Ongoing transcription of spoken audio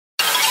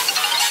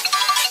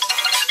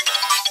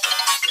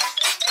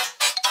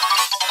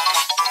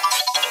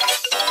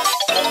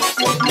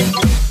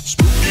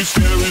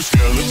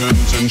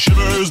skeletons and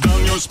shivers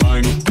down your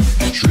spine.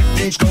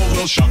 Shrieking skulls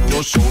will shock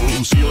your soul,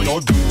 seal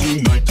your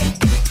doom tonight.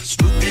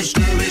 Spooky,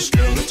 scary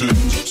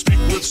skeletons speak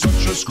with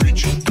such a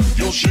screech.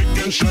 You'll shake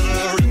and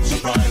shudder in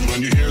surprise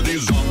when you hear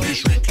these zombies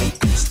shriek.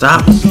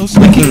 Stop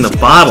licking the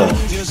bottle.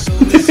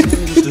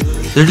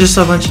 They're just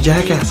a bunch of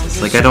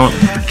jackasses. Like, I don't...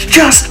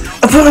 Just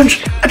a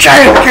bunch of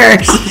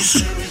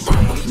jackasses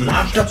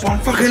locked up on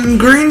fucking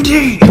green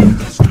tea.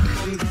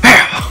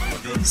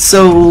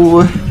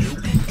 So,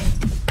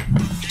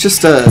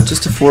 just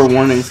a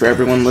forewarning for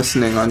everyone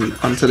listening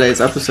on today's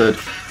episode.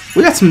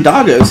 We got some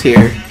doggos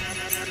here,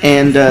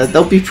 and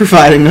they'll be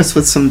providing us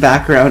with some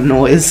background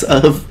noise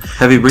of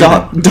heavy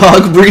breathing.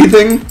 Dog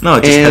breathing.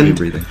 No, just heavy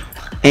breathing.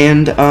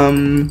 And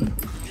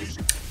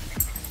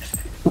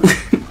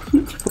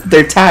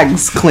their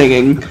tags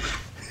clinging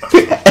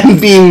and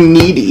being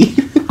needy.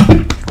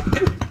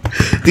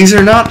 These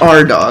are not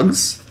our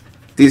dogs.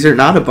 These are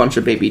not a bunch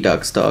of baby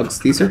duck's dogs.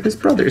 These are his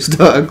brother's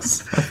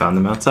dogs. I found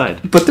them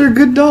outside. But they're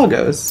good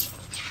doggos.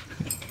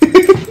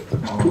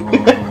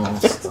 Oh,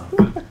 stop.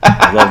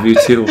 I love you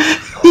too.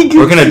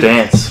 We're gonna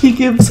dance. He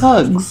gives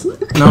hugs.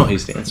 No,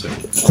 he's dancing.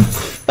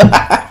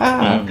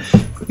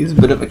 He's a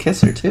bit of a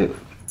kisser too.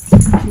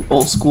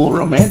 Old school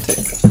romantic.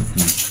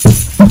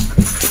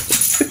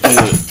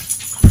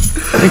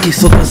 I think he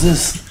still does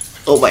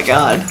this. Oh my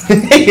god.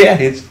 Yeah,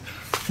 he's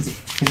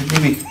a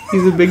baby.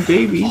 He's a big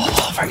baby.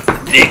 Oh, right in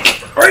the dick.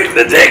 Right in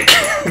the dick.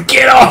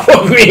 Get off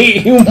of me,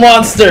 you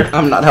monster.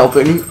 I'm not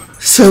helping.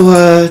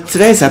 So,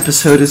 today's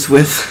episode is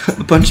with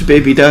a bunch of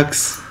baby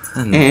ducks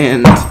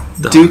and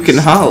Duke and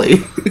Holly.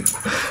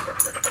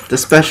 The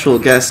special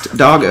guest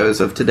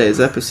doggos of today's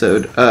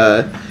episode.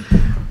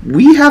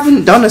 We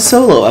haven't done a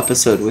solo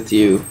episode with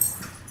you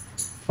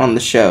on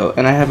the show,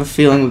 and I have a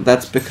feeling that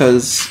that's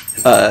because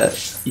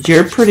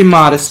you're a pretty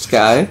modest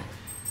guy.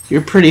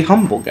 You're a pretty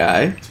humble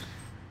guy.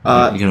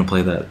 You gonna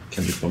play that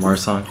Kendrick Lamar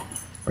song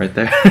right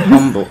there?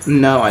 Humble.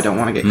 No, I don't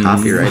want to get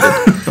copyrighted.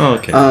 Oh,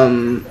 okay.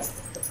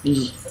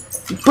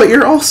 But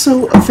you're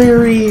also a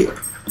very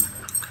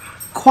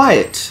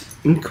quiet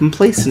and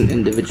complacent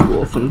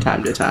individual from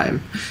time to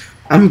time.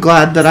 I'm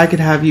glad that I could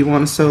have you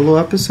on a solo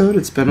episode.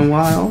 It's been a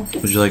while.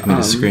 Would you like me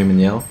to scream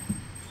and yell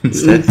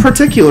instead?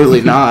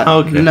 Particularly not.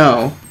 Okay.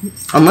 No,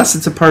 unless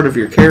it's a part of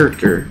your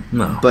character.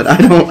 No. But I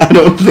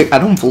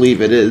don't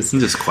believe it is.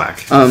 Just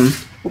quack.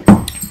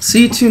 So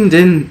you tuned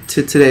in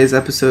to today's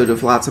episode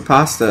of Lots of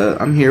Pasta.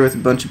 I'm here with a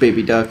bunch of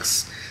baby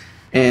ducks,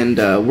 and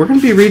we're going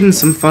to be reading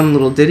some fun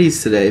little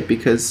ditties today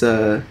because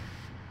I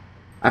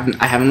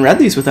haven't read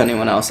these with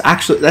anyone else.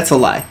 Actually, that's a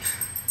lie.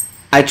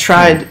 I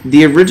tried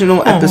the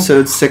original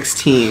episode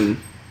 16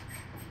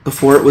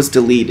 before it was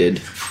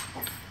deleted.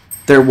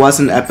 There was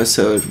an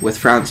episode with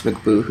Franz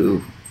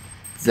McBoohoo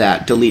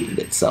that deleted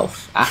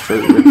itself after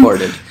we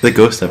recorded. The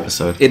ghost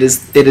episode. It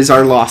is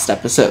our lost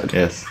episode.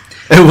 Yes.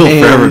 It will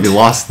forever be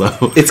lost,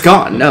 though. It's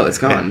gone. No, it's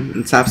gone.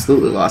 It's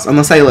absolutely lost.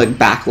 Unless I,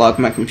 backlog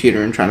my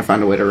computer and trying to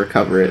find a way to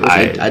recover it. Which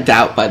I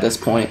doubt by this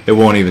point. It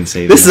won't even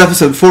save This is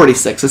episode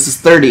 46. This is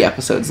 30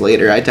 episodes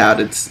later. I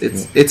doubt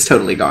it's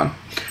totally gone.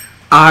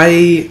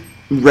 I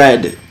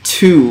read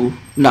 2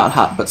 not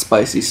hot but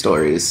spicy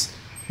stories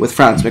with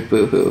Franz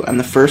McBoohoo. And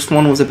the first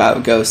one was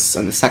about ghosts,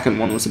 and the second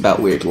one was about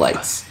weird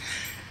lights.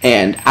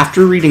 And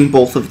after reading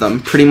both of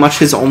them, pretty much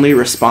his only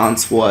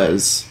response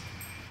was,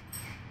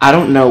 I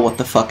don't know what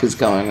the fuck is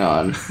going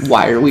on.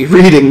 Why are we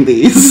reading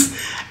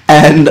these?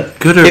 And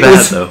good or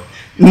bad, though?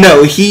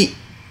 No, he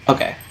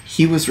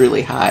was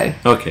really high.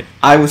 Okay.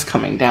 I was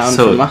coming down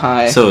from a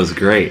high. So it was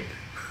great.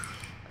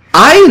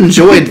 I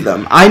enjoyed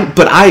them.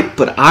 But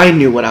I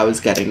knew what I was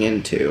getting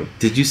into.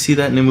 Did you see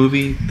that new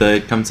movie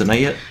that comes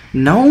tonight yet?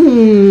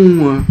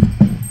 No.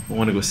 I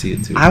want to go see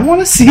it too. I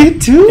want to see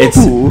it too.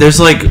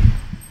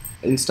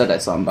 Instead, I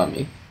saw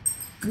Mummy.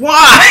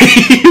 Why?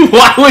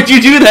 Why would you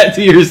do that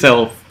to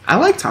yourself? I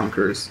like Tom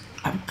Cruise.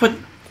 But,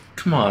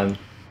 come on.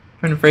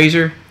 Brendan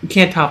Fraser, you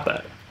can't top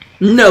that.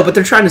 No, but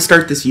they're trying to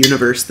start this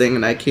universe thing,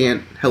 and I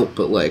can't help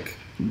but,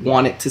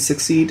 want it to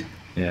succeed.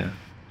 Yeah.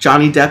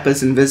 Johnny Depp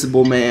as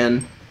Invisible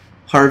Man,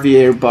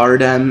 Javier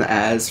Bardem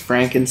as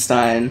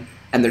Frankenstein,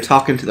 and they're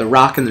talking to The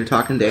Rock, and they're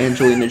talking to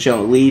Angelina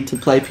Jolie to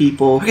play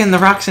people. Again, The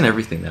Rock's in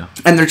everything now.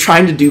 And they're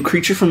trying to do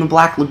Creature from the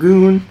Black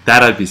Lagoon.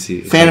 That I'd be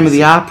seeing. Phantom of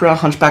the Opera,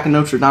 Hunchback of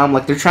Notre Dame.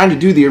 They're trying to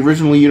do the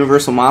original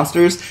Universal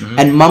monsters,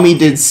 and Mummy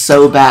did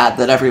so bad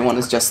that everyone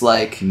is just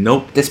like,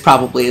 nope, this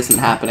probably isn't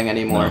happening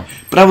anymore. No.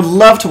 But I would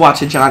love to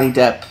watch a Johnny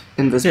Depp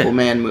Invisible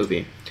Man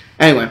movie.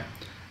 Anyway,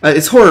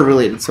 it's horror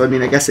related, so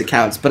I guess it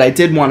counts. But I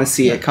did want to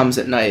see It Comes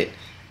at Night.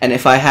 And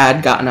if I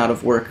had gotten out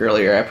of work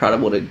earlier, I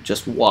probably would have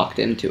just walked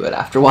into it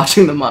after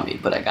watching The Mummy,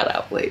 but I got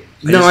out late.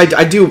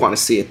 I do want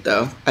to see it,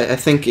 though. I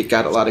think it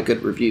got a lot of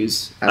good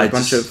reviews at a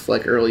bunch of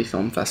early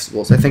film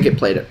festivals. I think it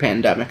played at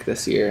Pandemic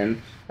this year,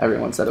 and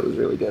everyone said it was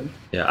really good.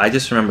 Yeah, I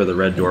just remember the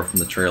red door from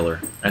the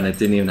trailer, and it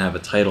didn't even have a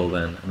title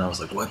then, and I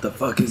was like, what the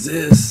fuck is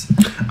this?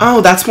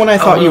 Oh, that's when I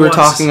thought you were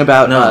talking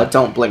about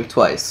Don't Blink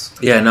Twice.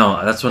 Yeah,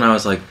 no, that's when I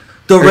was like,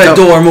 the Red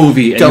Door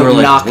movie, and you were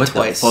like, Knock what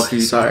Twice. the fuck are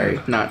you Sorry,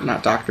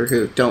 not Doctor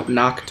Who. Don't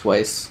Knock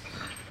Twice.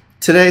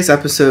 today's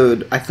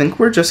episode, I think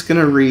we're just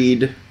going to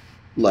read,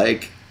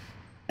 like,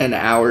 an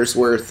hour's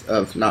worth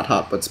of Not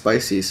Hot But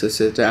Spicy. So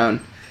sit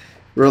down,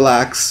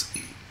 relax,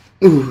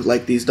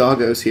 like these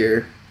doggos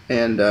here,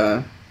 and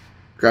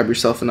grab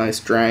yourself a nice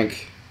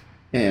drink,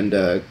 and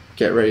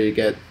get ready to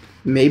get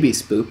maybe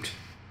spooked.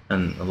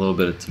 And a little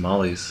bit of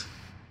tamales.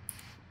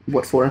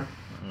 What for?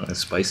 It's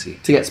spicy.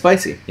 To get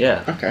spicy.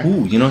 Yeah. Okay.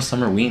 Ooh, you know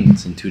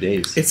Summerween's in 2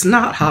 days. It's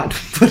not hot,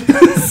 but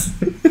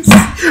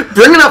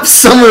bringing up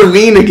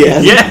Summerween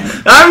again.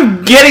 Yeah,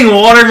 I'm getting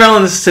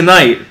watermelons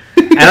tonight,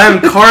 and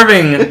I'm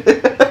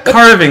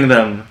carving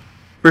them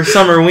for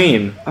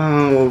Summerween.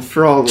 Oh,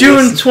 for all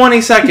June this.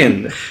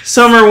 22nd,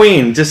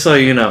 Summerween, just so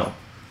you know.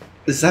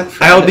 Is that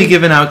Friday? I'll be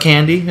giving out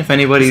candy if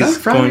anybody's Is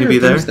that Friday going to or be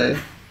there. Thursday?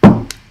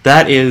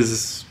 That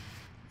is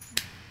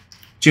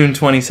June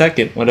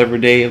 22nd, whatever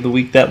day of the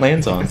week that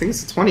lands I on. think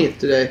it's the 20th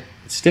today.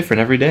 It's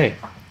different every day.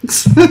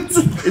 It's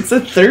a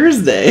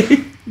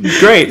Thursday.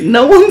 Great.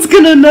 No one's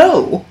gonna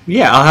know.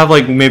 Yeah, I'll have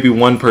like maybe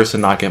one person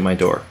knock at my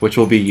door, which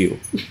will be you.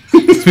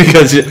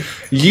 Because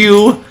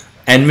you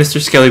and Mr.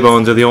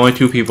 Skellybones are the only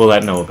two people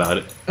that know about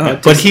it.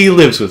 But he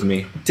lives with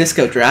me.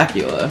 Disco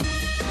Dracula.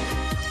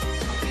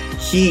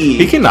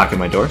 He can knock at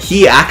my door.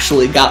 He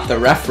actually got the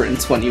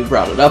reference when you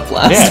brought it up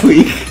last Yeah.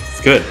 week. It's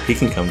good. He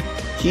can come.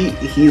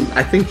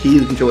 I think he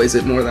enjoys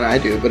it more than I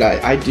do, but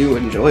I do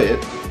enjoy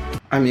it.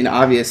 I mean,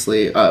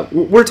 obviously,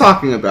 we're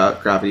talking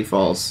about Gravity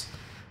Falls,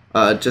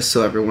 just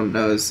so everyone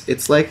knows.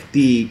 It's like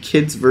the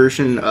kids'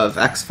 version of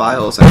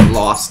X-Files and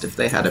Lost if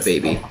they had a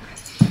baby.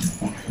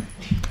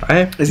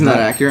 Isn't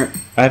that accurate?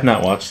 I have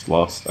not watched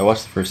Lost. I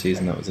watched the first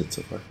season. That was it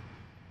so far.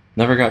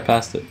 Never got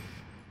past it.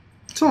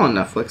 It's all on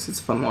Netflix. It's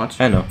a fun watch.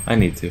 I know. I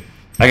need to.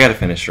 I gotta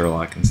finish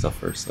Sherlock and stuff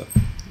first, though.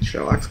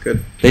 Sherlock's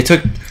good.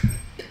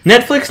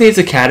 Netflix needs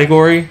a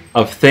category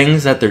of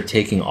things that they're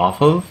taking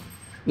off of,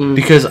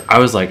 because I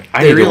was like,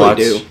 I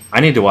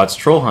need to watch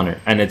Troll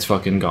Hunter, and it's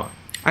fucking gone.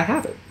 I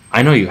have it.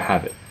 I know you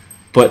have it,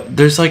 but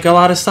there's like a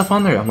lot of stuff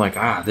on there. I'm like,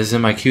 this is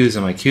in my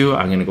queue.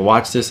 I'm gonna go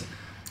watch this.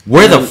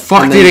 Where the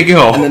fuck did it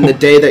go? And then the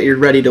day that you're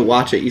ready to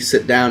watch it, you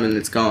sit down and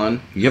it's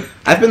gone. Yep.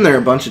 I've been there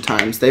a bunch of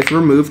times. They've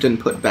removed and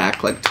put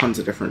back like tons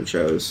of different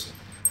shows.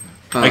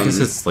 I guess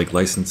it's like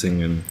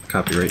licensing and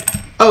copyright.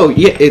 Oh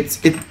yeah,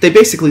 they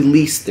basically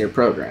lease their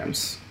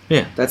programs.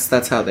 Yeah.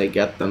 That's how they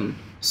get them.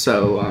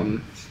 So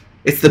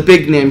it's the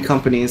big name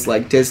companies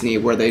like Disney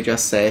where they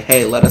just say,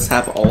 hey, let us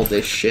have all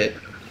this shit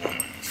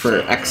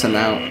for X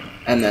amount,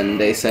 and then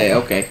they say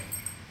okay,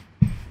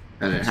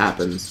 and it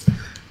happens.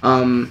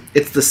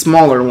 It's the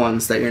smaller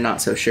ones that you're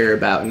not so sure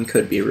about and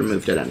could be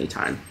removed at any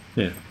time.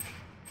 Yeah.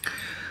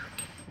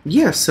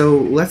 Yeah, so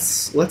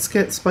let's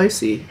get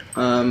spicy.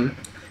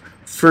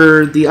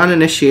 For the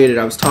uninitiated,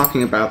 I was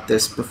talking about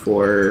this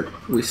before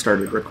we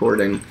started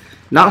recording.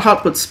 Not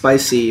Hot But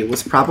Spicy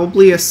was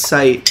probably a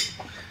site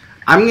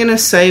I'm going to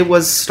say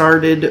was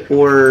started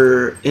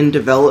or in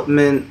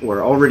development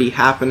or already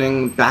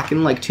happening back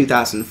in like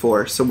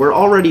 2004. So we're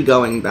already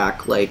going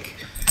back like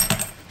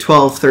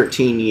 12,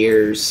 13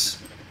 years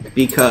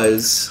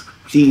because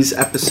these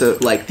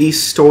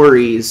these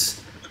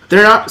stories,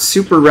 they're not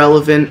super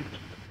relevant,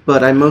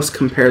 but I most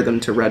compare them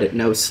to Reddit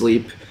No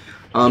Sleep.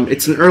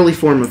 It's an early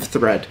form of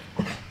thread.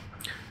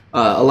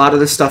 A lot of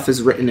this stuff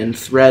is written in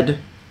thread.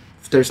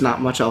 There's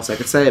not much else I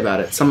could say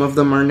about it. Some of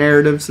them are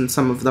narratives, and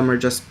some of them are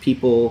just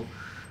people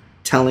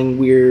telling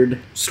weird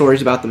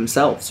stories about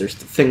themselves. There's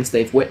things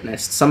they've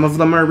witnessed. Some of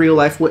them are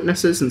real-life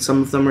witnesses, and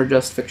some of them are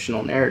just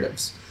fictional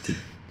narratives. Do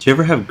you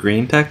ever have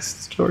green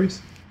text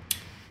stories?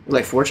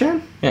 Like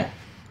 4chan? Yeah.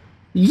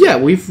 Yeah,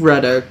 we've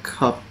read a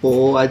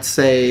couple. I'd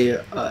say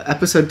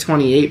episode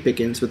 28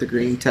 begins with a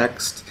green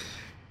text,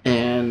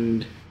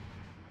 and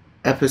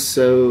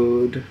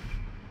episode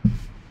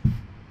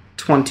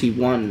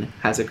 21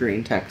 has a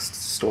green text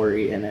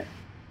story in it.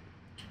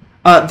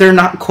 They're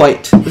not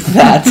quite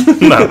that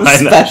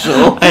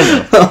special. I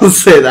know. I'll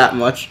say that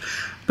much.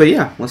 But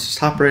yeah, let's just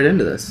hop right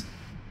into this.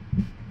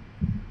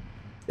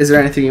 Is there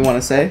anything you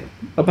want to say,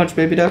 A Bunch of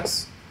Baby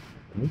Ducks,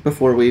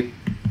 before we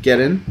get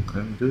in?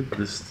 Dude,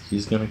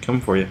 he's gonna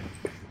come for you.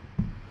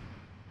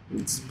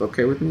 It's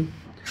okay with me.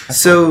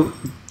 So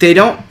they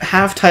don't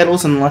have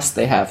titles unless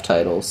they have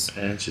titles.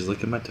 And she's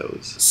licking my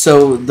toes.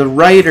 So the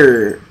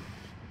writer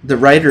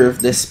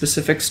of this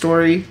specific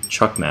story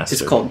Chuck Master.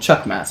 is called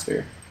Chuck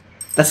Master.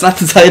 That's not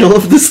the title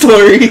of the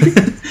story.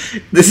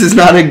 This is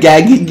not a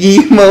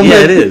gaggy moment.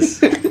 Yeah, it is.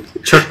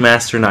 Chuck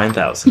Master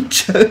 9000.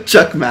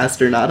 Chuck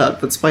Master, Not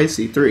Hot But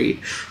Spicy 3.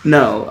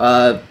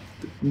 No,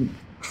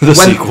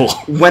 sequel.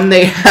 When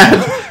they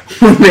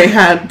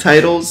had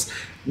titles,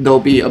 they'll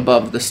be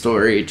above the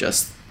story,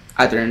 just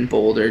either in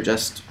bold or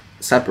just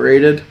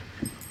separated.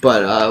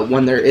 But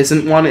when there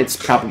isn't one, it's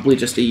probably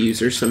just a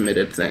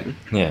user-submitted thing.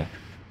 Yeah.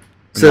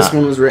 So this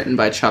one was written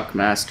by Chuck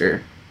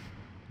Master.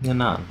 You're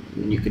not.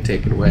 You can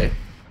take it away.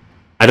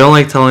 I don't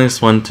like telling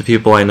this one to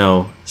people I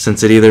know,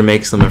 since it either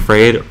makes them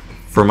afraid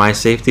for my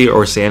safety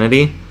or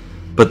sanity,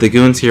 but the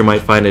goons here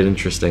might find it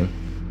interesting.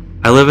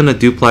 I live in a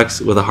duplex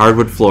with a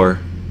hardwood floor.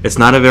 It's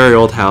not a very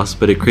old house,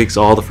 but it creaks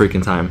all the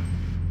freaking time.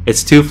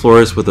 It's 2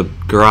 floors with a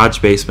garage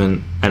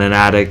basement and an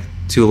attic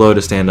too low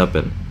to stand up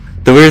in.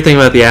 The weird thing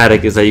about the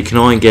attic is that you can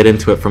only get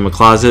into it from a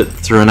closet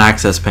through an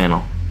access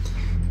panel.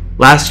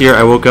 Last year,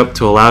 I woke up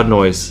to a loud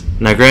noise.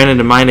 Now granted,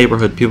 in my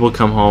neighborhood, people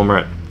come home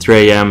at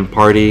 3 a.m.,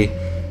 party,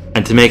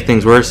 and to make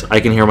things worse,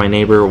 I can hear my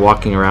neighbor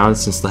walking around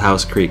since the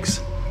house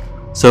creaks.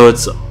 So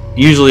it's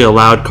usually a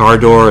loud car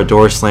door, a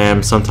door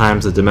slam,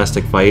 sometimes a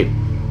domestic fight.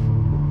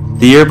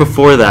 The year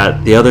before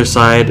that, the other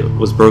side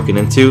was broken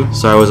into,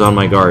 so I was on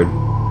my guard.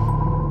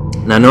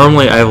 Now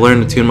normally I've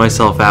learned to tune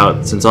myself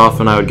out, since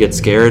often I would get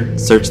scared,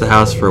 search the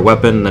house for a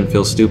weapon, and then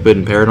feel stupid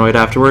and paranoid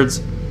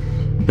afterwards.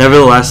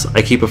 Nevertheless,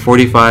 I keep a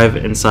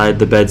 .45 inside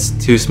the bed's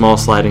 2 small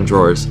sliding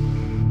drawers.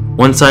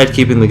 One side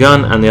keeping the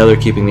gun and the other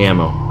keeping the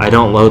ammo. I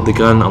don't load the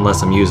gun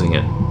unless I'm using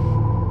it.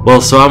 Well,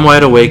 so I'm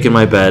wide awake in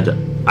my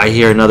bed. I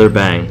hear another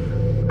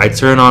bang. I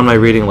turn on my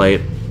reading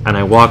light, and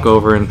I walk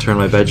over and turn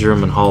my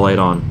bedroom and hall light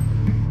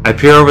on. I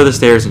peer over the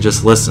stairs and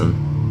just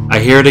listen. I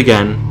hear it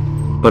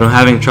again, but I'm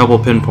having trouble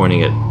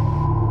pinpointing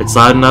it. It's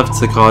loud enough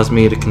to cause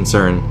me to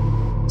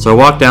concern. So I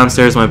walk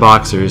downstairs in my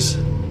boxers,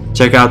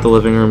 check out the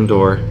living room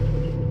door,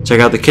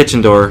 check out the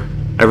kitchen door.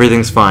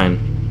 Everything's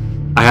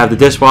fine. I have the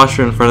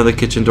dishwasher in front of the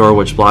kitchen door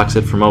which blocks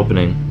it from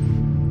opening.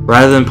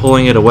 Rather than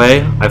pulling it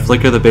away, I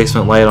flicker the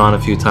basement light on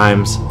a few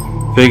times,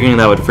 figuring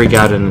that would freak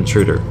out an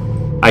intruder.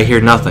 I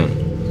hear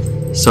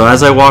nothing. So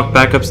as I walk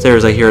back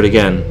upstairs, I hear it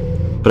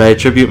again, but I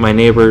attribute my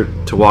neighbor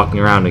to walking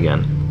around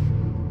again.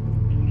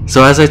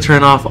 So as I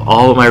turn off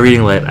all of my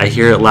reading light, I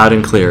hear it loud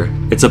and clear.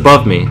 It's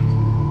above me.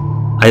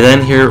 I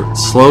then hear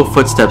slow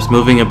footsteps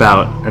moving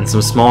about and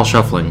some small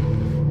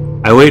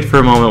shuffling. I wait for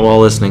a moment while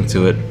listening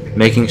to it,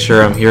 making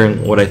sure I'm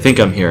hearing what I think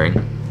I'm hearing.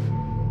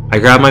 I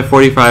grab my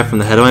 .45 from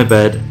the head of my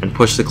bed and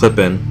push the clip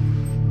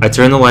in. I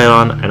turn the light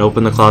on and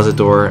open the closet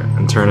door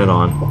and turn it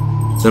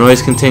on. The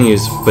noise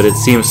continues, but it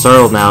seems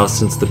startled now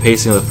since the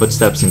pacing of the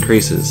footsteps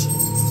increases.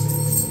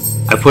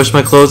 I push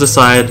my clothes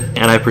aside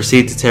and I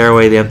proceed to tear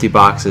away the empty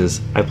boxes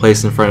I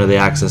placed in front of the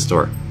access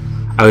door.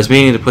 I was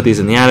meaning to put these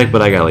in the attic,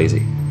 but I got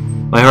lazy.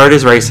 My heart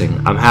is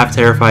racing. I'm half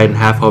terrified and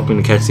half hoping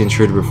to catch the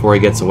intruder before he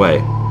gets away.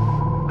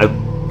 I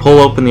pull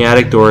open the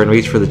attic door and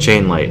reach for the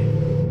chain light.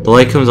 The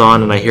light comes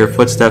on and I hear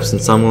footsteps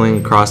and stumbling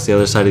across the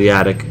other side of the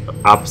attic,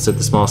 opposite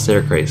the small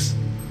staircase.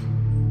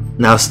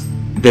 Now,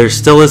 there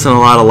still isn't a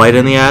lot of light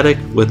in the attic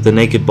with the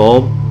naked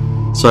bulb,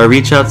 so I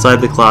reach outside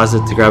the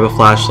closet to grab a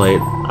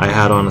flashlight I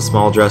had on a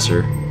small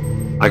dresser.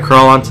 I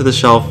crawl onto the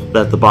shelf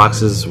that the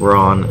boxes were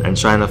on and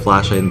shine the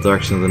flashlight in the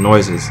direction of the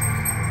noises,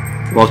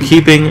 while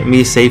keeping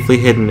me safely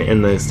hidden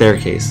in the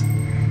staircase.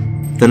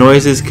 The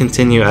noises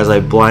continue as I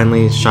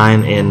blindly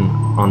shine in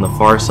on the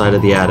far side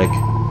of the attic,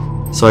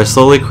 so I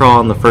slowly crawl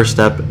on the first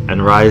step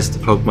and rise to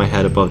poke my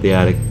head above the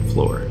attic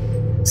floor.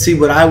 See,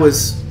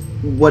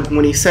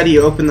 when he said he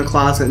opened the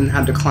closet and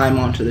had to climb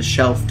onto the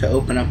shelf to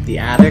open up the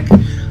attic,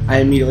 I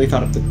immediately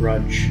thought of The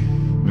Grudge.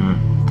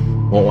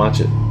 Won't watch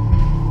it.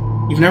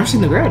 You've never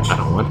seen The Grudge? I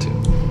don't want to.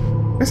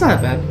 It's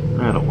not that bad.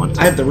 I don't want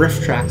to. I have the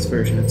Riff Tracks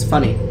version. It's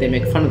funny. They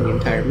make fun of the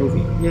entire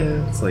movie.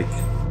 Yeah, it's like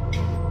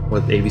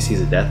what,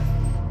 ABC's of Death?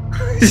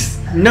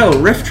 No,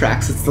 Riff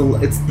Tracks. It's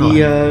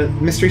the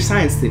Mystery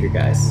Science Theater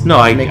guys. No,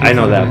 I know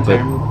fun that, of the entire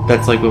but movie.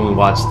 that's like when we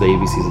watched the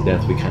ABC's of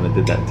Death. We kind of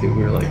did that too.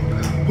 We were like,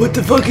 "What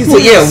the fuck is Well,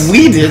 this?" yeah,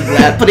 we did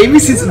that, but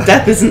ABC's of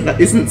Death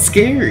isn't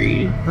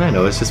scary. I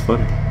know, it's just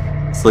fun.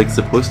 It's like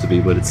supposed to be,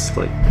 but it's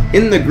like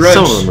In The Grudge,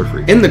 some of them are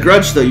freaky. In The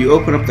Grudge, though, you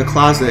open up the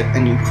closet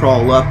and you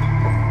crawl up,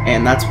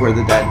 and that's where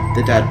the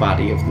dead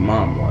body of the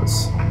mom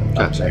was. Up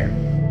Gotcha. there.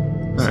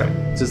 All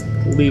right, just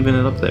leaving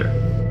it up there.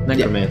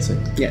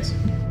 Necromancing. Yes.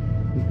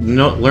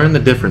 No, learn the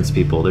difference,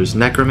 people. There's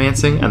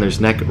necromancing and there's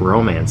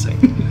necromancing.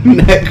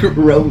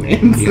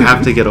 Necromance. You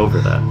have to get over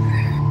that.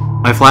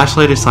 My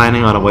flashlight is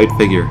shining on a white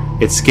figure.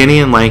 It's skinny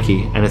and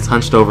lanky, and it's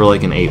hunched over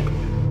like an ape.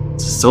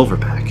 It's a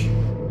silverback.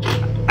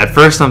 At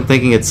first, I'm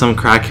thinking it's some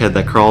crackhead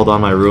that crawled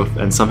on my roof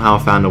and somehow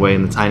found a way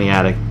in the tiny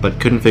attic, but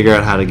couldn't figure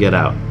out how to get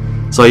out.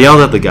 So I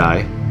yelled at the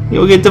guy,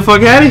 "Yo, get the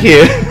fuck out of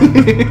here!"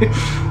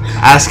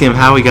 Ask him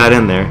how he got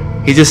in there.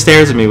 He just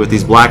stares at me with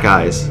these black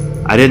eyes.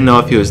 I didn't know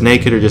if he was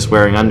naked or just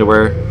wearing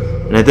underwear,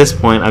 and at this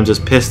point, I'm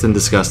just pissed and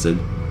disgusted.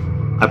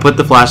 I put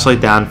the flashlight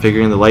down,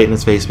 figuring the light in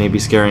his face may be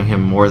scaring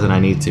him more than I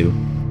need to.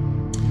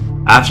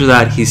 After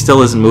that, he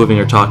still isn't moving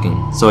or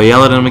talking, so I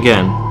yell at him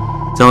again,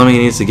 telling him he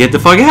needs to get the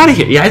fuck out of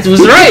here. Yeah, it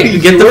was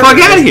right! Get the fuck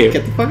out of here!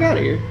 Get the fuck out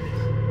of here.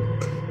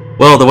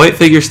 Well, the white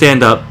figure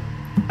stand up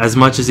as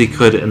much as he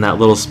could in that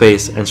little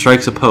space and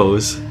strikes a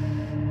pose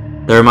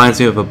that reminds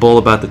me of a bull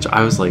about the...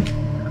 I was like...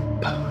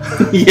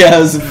 Yeah, it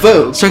was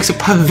Vogue. Strikes a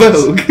pose.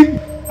 Vogue.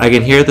 I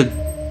can hear the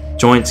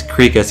joints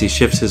creak as he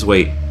shifts his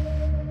weight.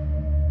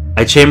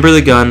 I chamber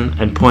the gun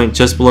and point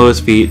just below his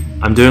feet.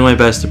 I'm doing my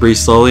best to breathe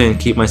slowly and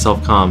keep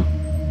myself calm.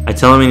 I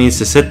tell him he needs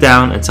to sit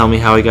down and tell me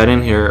how he got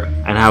in here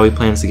and how he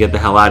plans to get the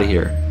hell out of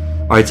here.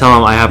 Or I tell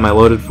him I have my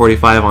loaded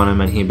 .45 on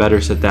him and he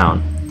better sit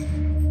down.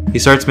 He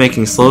starts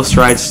making slow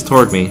strides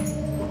toward me.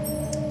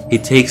 He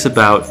takes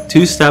about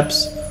 2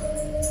 steps,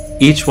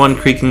 each one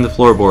creaking the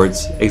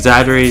floorboards,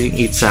 exaggerating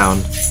each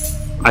sound.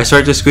 I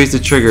start to squeeze the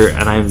trigger,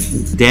 and I'm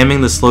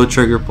damming the slow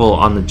trigger pull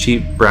on the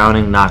cheap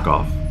Browning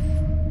knockoff.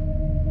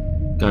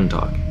 Gun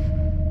talk.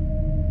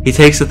 He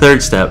takes the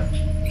third step.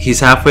 He's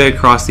halfway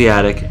across the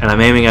attic, and I'm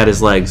aiming at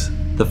his legs.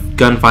 The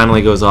gun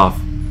finally goes off.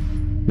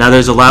 Now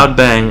there's a loud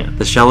bang,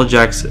 the shell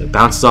ejects, it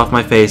bounces off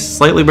my face,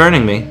 slightly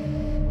burning me.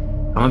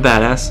 I'm a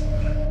badass.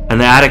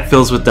 And the attic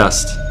fills with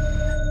dust.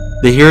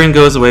 The hearing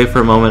goes away for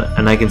a moment,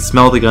 and I can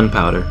smell the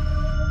gunpowder.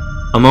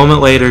 A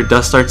moment later,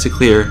 dust starts to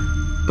clear,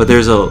 but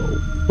there's a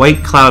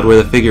white cloud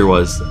where the figure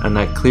was, and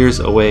that clears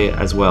away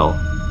as well.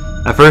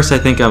 At first I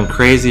think I'm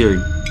crazy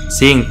or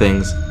seeing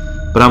things,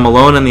 but I'm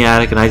alone in the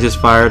attic and I just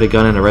fired a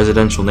gun in a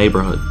residential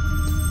neighborhood.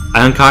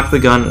 I uncocked the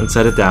gun and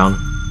set it down,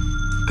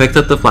 picked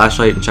up the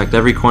flashlight and checked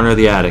every corner of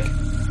the attic.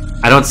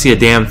 I don't see a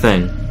damn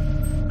thing.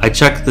 I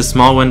checked the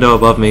small window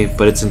above me,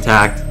 but it's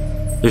intact.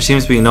 There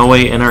seems to be no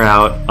way in or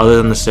out other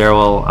than the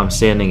stairwell I'm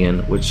standing in,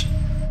 which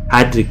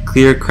had to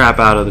clear crap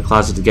out of the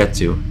closet to get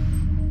to.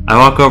 I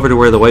walk over to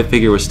where the white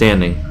figure was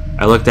standing.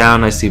 I look down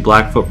and I see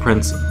black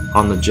footprints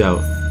on the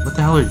joist. What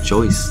the hell are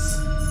joists?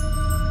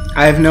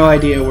 I have no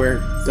idea where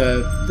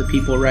the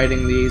people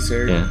writing these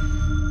or Yeah.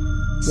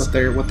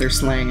 what their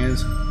slang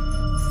is.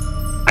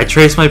 I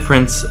trace my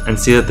prints and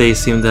see that they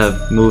seem to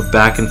have moved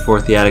back and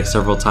forth the attic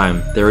several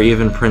times. There were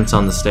even prints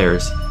on the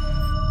stairs.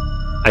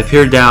 I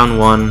peer down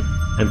one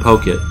and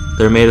poke it.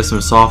 They're made of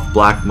some soft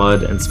black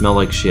mud and smell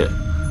like shit.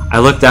 I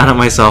look down at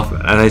myself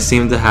and I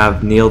seem to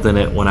have kneeled in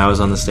it when I was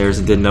on the stairs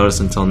and didn't notice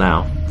until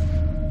now.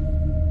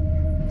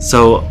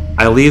 So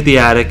I leave the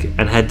attic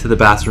and head to the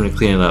bathroom to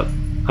clean it up.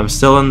 I'm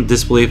still in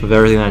disbelief of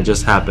everything that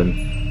just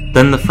happened.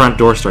 Then the front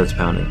door starts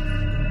pounding.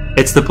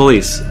 It's the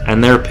police,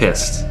 and they're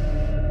pissed.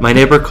 My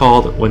neighbor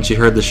called when she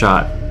heard the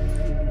shot.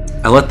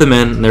 I let them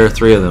in, and there are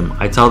 3 of them.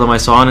 I tell them I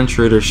saw an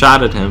intruder,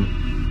 shot at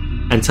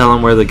him, and tell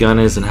them where the gun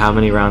is and how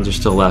many rounds are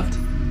still left.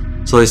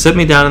 So they sit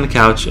me down on the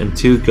couch, and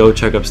 2 go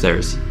check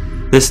upstairs.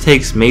 This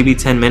takes maybe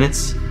 10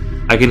 minutes.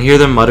 I can hear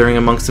them muttering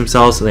amongst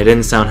themselves, and they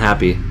didn't sound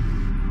happy.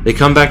 They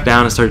come back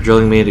down and start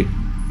drilling me to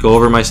go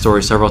over my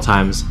story several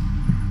times.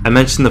 I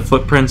mentioned the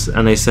footprints,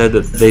 and they said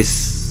that they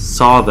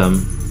saw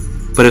them,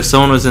 but if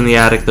someone was in the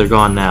attic, they're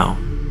gone now.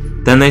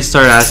 Then they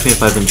start asking me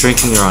if I've been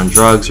drinking or on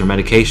drugs or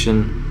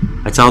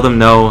medication. I tell them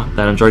no,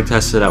 that I'm drug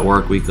tested at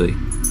work weekly.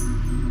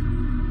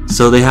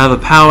 So they have a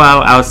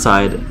powwow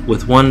outside,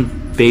 with one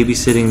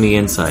babysitting me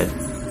inside.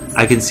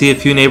 I can see a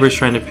few neighbors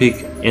trying to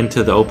peek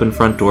into the open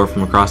front door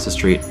from across the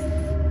street.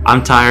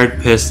 I'm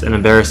tired, pissed, and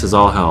embarrassed as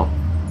all hell.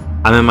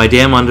 I'm in my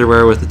damn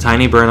underwear with a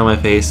tiny burn on my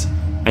face,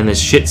 and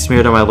this shit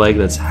smeared on my leg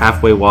that's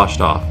halfway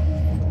washed off.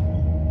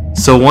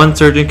 So one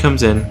surgeon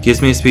comes in,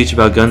 gives me a speech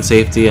about gun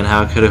safety and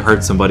how it could have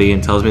hurt somebody,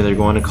 and tells me they're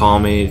going to call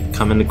me,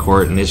 come into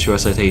court, and issue a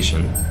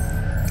citation.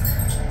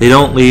 They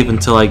don't leave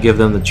until I give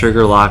them the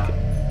trigger lock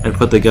and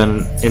put the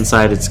gun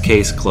inside its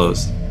case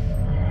closed.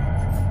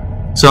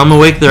 So I'm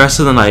awake the rest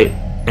of the night.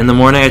 In the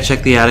morning I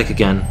check the attic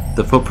again.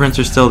 The footprints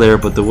are still there,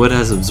 but the wood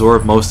has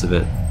absorbed most of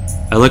it.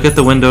 I look at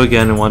the window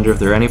again and wonder if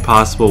there any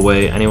possible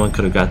way anyone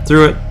could have got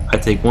through it. I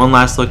take one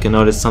last look and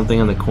notice something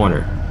in the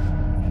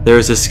corner. There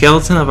is a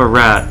skeleton of a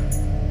rat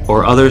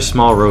or other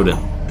small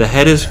rodent. The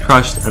head is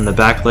crushed and the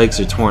back legs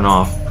are torn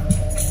off.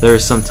 There are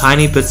some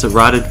tiny bits of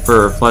rotted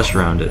fur or flesh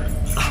around it.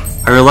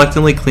 I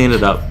reluctantly clean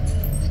it up.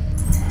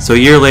 So a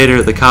year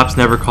later, the cops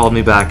never called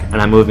me back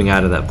and I'm moving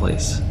out of that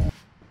place.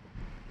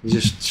 You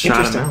just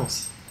shot a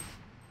mouse.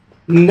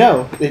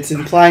 No, it's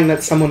implying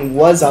that someone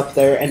was up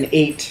there and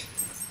ate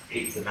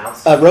The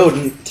mouse? a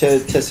rodent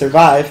to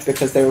survive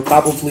because they were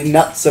probably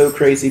not so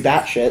crazy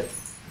batshit.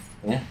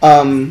 Yeah.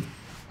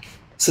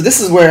 So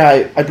this is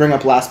where I bring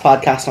up Last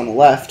Podcast on the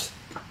Left.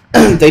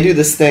 They do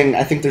this thing,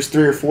 I think there's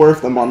 3 or 4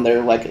 of them on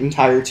their like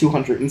entire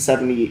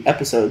 270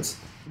 episodes.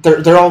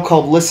 They're all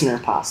called listener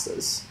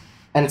pastas.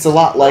 And it's a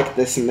lot like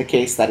this in the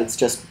case that it's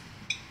just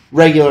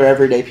regular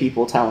everyday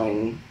people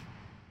telling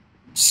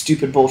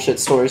stupid bullshit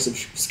stories of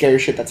scary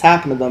shit that's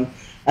happened to them.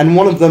 And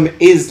one of them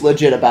is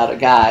legit about a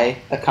guy,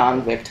 a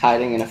convict,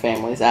 hiding in a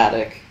family's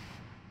attic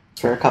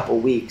for a couple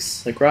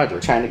weeks. Like Roger.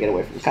 Trying to get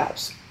away from the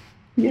cops.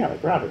 Yeah,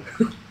 like Roger.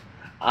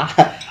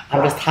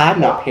 I'm just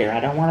hiding up here. I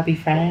don't want to be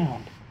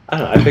found. I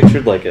don't know. I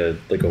pictured like a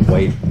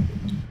white,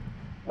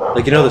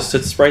 like you know the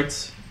Soot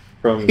Sprites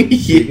from.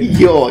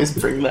 you always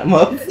bring them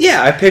up.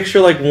 Yeah, I picture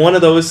like one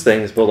of those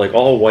things, but like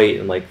all white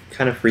and like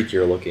kind of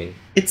freakier looking.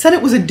 It said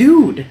it was a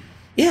dude.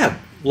 Yeah,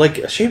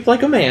 like shaped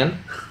like a man.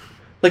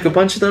 Like a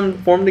bunch of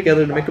them formed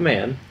together to make a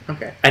man.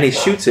 Okay. And he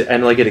shoots it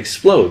and like it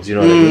explodes. You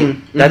know what I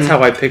mean? That's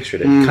how I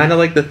pictured it. Kind of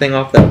like the thing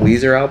off that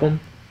Weezer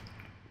album.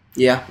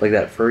 Yeah. Like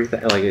that furry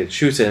thing. Like it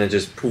shoots it and it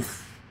just poof.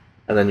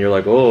 And then you're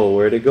like, oh,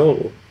 where'd it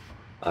go?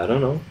 I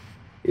don't know.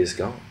 It's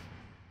gone.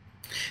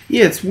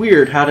 Yeah, it's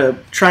weird how to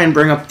try and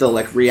bring up the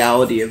like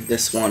reality of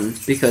this one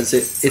because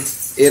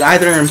it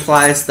either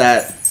implies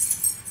that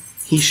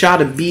he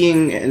shot a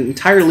being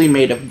entirely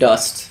made of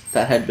dust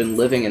that had been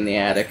living in the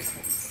attic,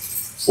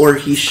 or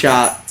he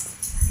shot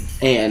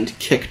and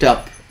kicked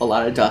up a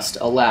lot of dust,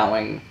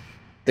 allowing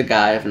the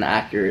guy of an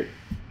accurate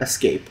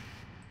escape.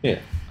 Yeah,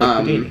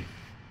 like Houdini.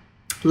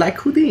 Like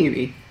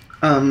Houdini.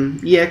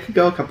 Yeah, it could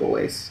go a couple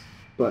ways,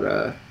 but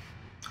I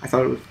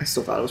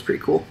still thought it was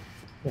pretty cool.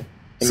 Yeah.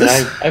 I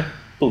mean, I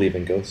believe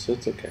in ghosts, so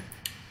it's okay.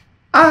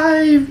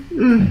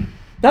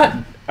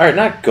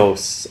 Not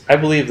ghosts. I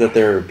believe that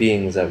there are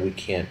beings that we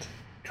can't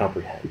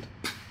comprehend.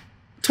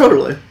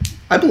 Totally.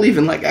 I believe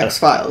in like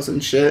X-Files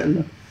and shit.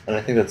 And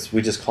I think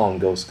we just call them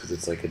ghosts because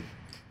it's like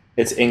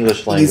it's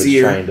English language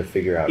trying to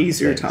figure out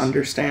easier things. to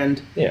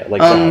understand. Yeah,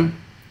 like God.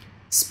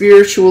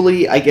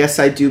 Spiritually, I guess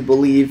I do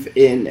believe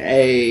in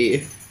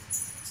a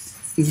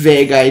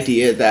vague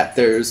idea that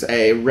there's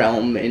a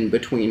realm in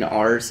between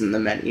ours and the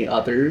many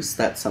others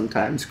that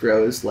sometimes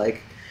grows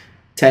like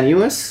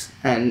tenuous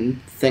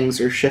and things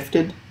are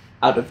shifted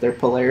out of their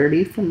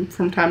polarity from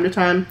time to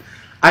time.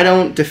 I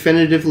don't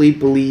definitively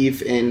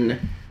believe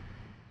in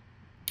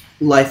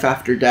life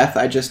after death.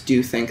 I just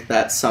do think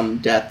that some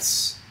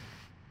deaths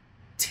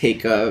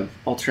take a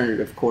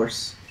alternative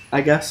course,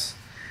 I guess.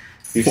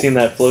 You've seen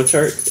that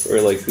flowchart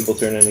where like people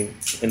turn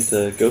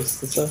into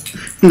ghosts and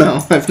stuff?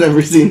 No, I've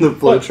never seen the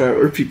flowchart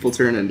where people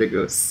turn into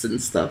ghosts and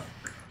stuff.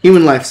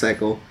 Human life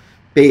cycle: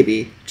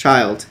 baby,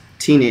 child,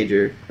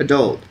 teenager,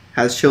 adult,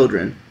 has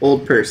children,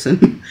 old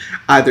person,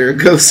 either a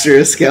ghost or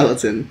a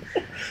skeleton.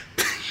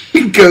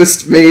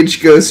 Ghost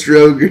mage, ghost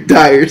rogue, or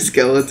dire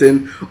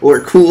skeleton,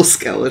 or cool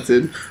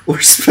skeleton,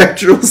 or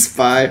spectral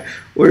spy,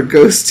 or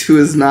ghost who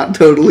is not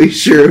totally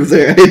sure of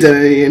their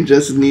identity and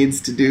just needs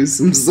to do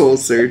some soul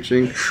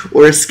searching,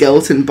 or a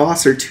skeleton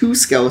boss, or two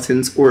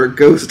skeletons, or a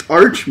ghost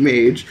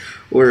archmage,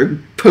 or a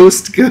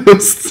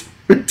post-ghost,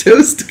 or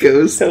toast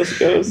ghost,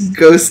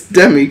 ghost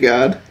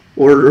demigod,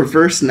 or a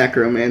reverse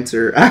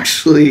necromancer,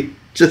 actually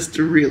just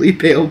a really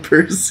pale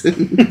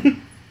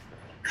person.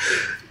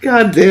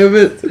 God damn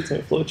it. It's my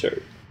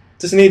flowchart.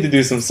 Just need to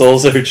do some soul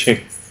searching.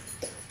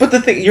 But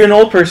the thing, you're an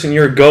old person,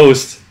 you're a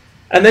ghost,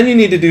 and then you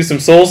need to do some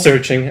soul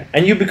searching,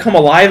 and you become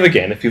alive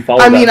again if you follow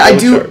that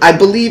flowchart.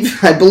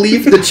 I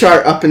believe the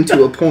chart up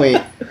into a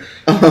point.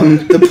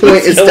 The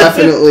point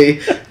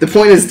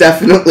is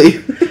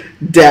definitely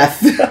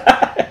death.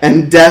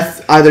 And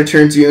death either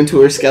turns you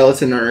into a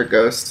skeleton or a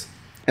ghost.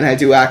 And I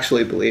do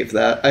actually believe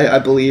that. I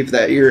believe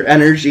that your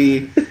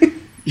energy...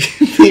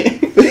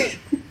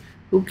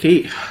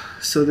 Okay.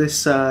 So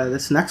this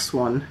next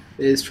one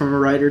is from a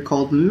writer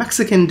called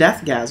Mexican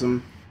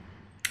Deathgasm.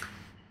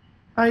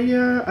 I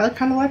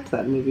kind of liked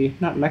that movie.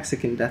 Not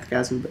Mexican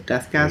Deathgasm, but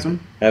Deathgasm.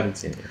 I haven't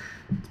seen it.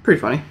 It's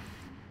pretty funny.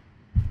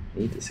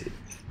 Need to see it.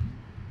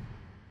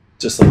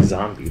 Just like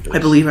Zombie. I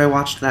believe I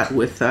watched that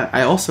with...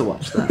 I also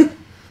watched that.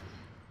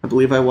 I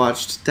believe I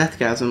watched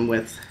Deathgasm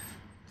with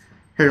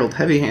Harold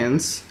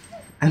Heavyhands,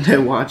 and I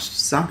watched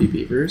Zombie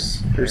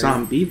Beavers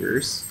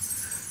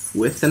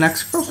with an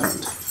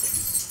ex-girlfriend.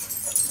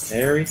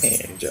 Harry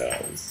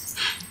Handjobs.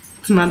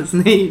 It's not his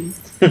name.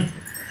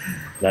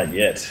 Not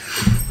yet.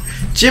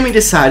 Jimmy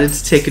decided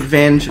to take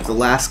advantage of the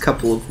last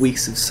couple of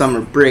weeks of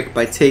summer break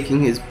by taking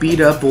his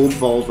beat-up old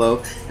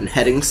Volvo and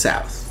heading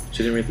south.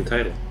 She didn't read the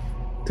title.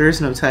 There is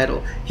no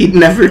title. He'd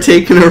never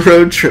taken a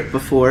road trip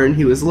before, and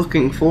he was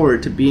looking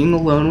forward to being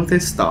alone with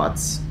his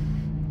thoughts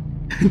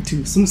and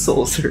do some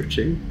soul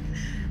searching.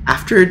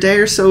 After a day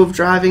or so of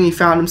driving, he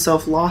found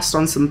himself lost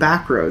on some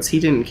back roads. He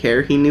didn't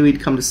care. He knew he'd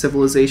come to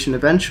civilization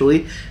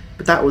eventually,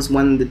 but that was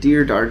when the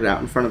deer darted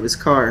out in front of his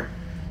car.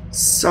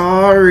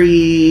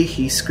 "Sorry,"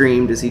 he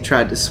screamed as he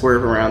tried to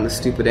swerve around the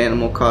stupid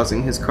animal,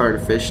 causing his car to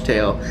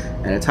fishtail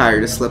and a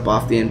tire to slip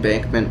off the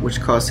embankment, which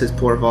caused his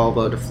poor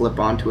Volvo to flip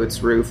onto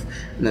its roof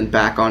and then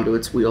back onto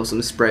its wheels in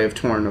a spray of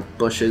torn up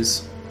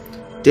bushes.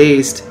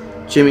 Dazed,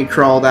 Jimmy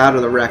crawled out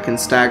of the wreck and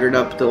staggered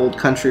up the old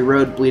country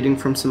road, bleeding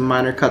from some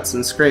minor cuts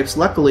and scrapes.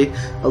 Luckily,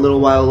 a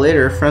little while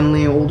later, a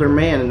friendly older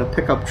man in a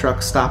pickup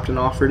truck stopped and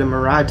offered him a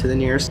ride to the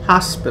nearest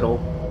hospital.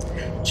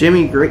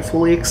 Jimmy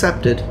gratefully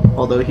accepted,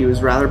 although he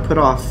was rather put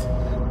off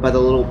by the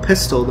little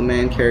pistol the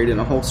man carried in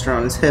a holster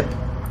on his hip.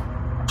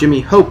 Jimmy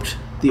hoped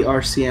the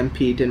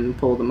RCMP didn't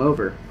pull them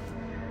over.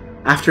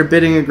 After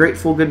bidding a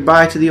grateful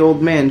goodbye to the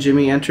old man,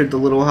 Jimmy entered the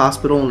little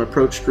hospital and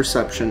approached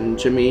reception.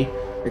 Jimmy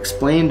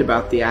explained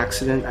about the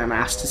accident and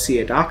asked to see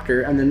a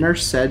doctor, and the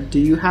nurse said, "Do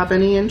you have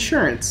any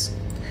insurance?"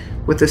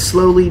 With a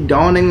slowly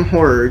dawning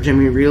horror,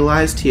 Jimmy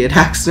realized he had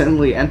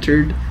accidentally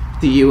entered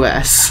the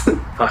U.S.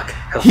 Fuck.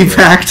 He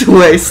backed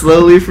away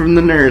slowly from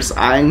the nurse,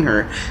 eyeing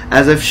her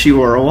as if she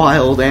were a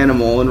wild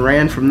animal, and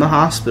ran from the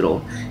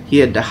hospital. He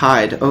had to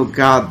hide. Oh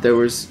God, there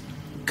was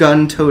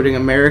gun-toting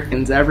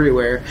Americans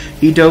everywhere.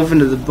 He dove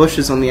into the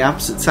bushes on the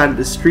opposite side of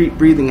the street,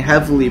 breathing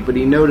heavily, but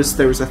he noticed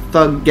there was a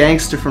thug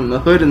gangster from the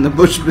hood in the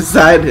bush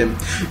beside him.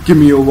 "Give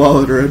me your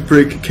wallet or I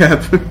break a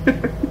cap."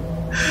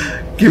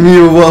 "Give me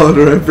your wallet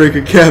or I break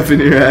a cap in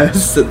your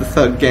ass," said the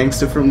thug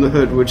gangster from the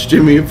hood, which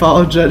Jimmy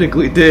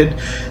apologetically did.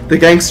 The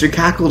gangster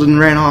cackled and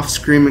ran off,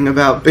 screaming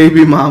about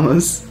baby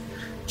mamas.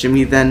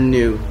 Jimmy then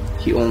knew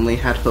he only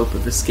had hope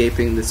of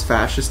escaping this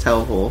fascist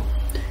hellhole.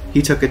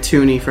 He took a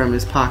toonie from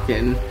his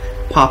pocket and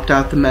popped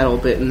out the metal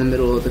bit in the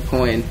middle of the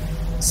coin.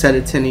 said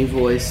a tinny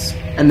voice,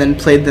 and then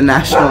played the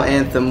national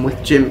anthem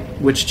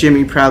which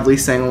Jimmy proudly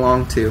sang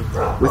along to.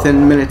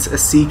 Within minutes, a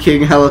Sea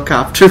King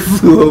helicopter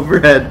flew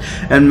overhead,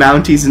 and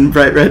Mounties in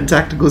bright red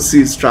tactical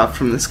suits dropped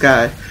from the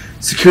sky.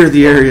 "Secure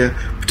the area,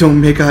 but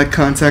don't make eye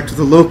contact with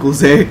the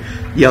locals, eh?"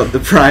 yelled the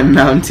prime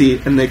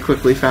Mountie, and they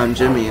quickly found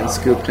Jimmy and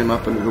scooped him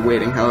up into the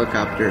waiting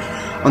helicopter.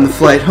 On the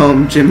flight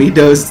home, Jimmy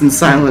dozed in the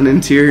silent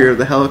interior of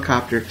the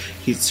helicopter.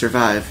 He'd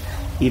survive.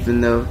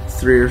 Even though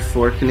 3 or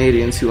 4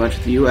 Canadians who went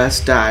to the U.S.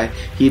 died,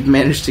 he'd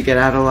managed to get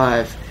out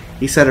alive.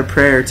 He said a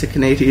prayer to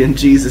Canadian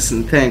Jesus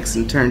in thanks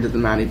and turned to the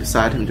Mountie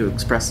beside him to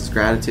express his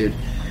gratitude.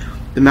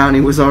 The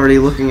Mountie was already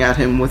looking at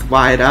him with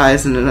wide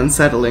eyes and an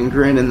unsettling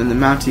grin, and then the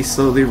Mountie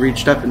slowly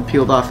reached up and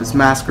peeled off his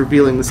mask,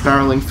 revealing the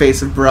snarling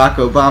face of Barack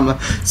Obama.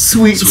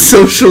 Sweet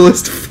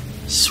socialist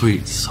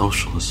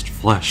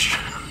flesh.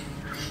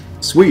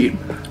 Sweet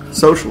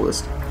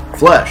socialist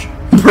flesh,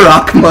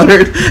 Barack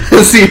muttered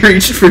as he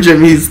reached for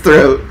Jimmy's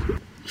throat.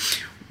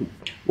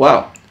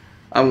 "Wow,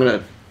 I'm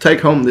gonna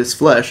take home this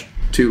flesh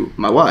to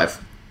my wife."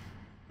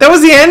 That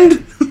was the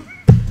end?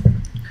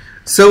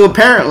 So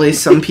apparently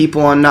some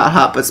people on Not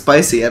Hot But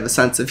Spicy have a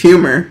sense of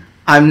humor.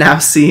 I'm now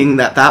seeing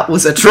that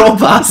was a troll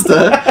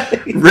pasta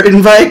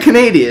written by a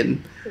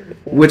Canadian,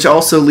 which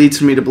also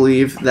leads me to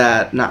believe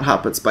that Not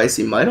Hot But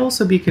Spicy might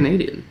also be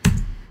Canadian.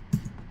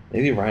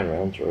 Maybe Ryan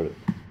Reynolds wrote it.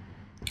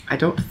 I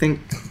don't.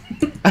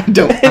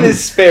 In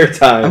his spare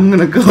time. I'm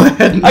gonna go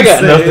ahead and I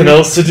got nothing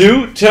else to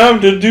do.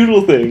 Time to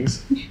doodle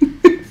things.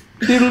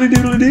 Doodly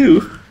doodly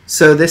doo.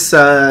 So this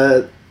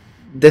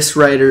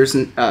writer's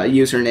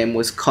username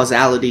was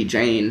Causality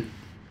Jane.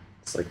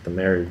 It's like the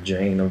Mary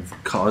Jane of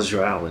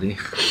causality.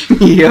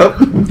 Yep.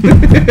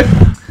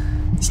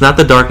 It's not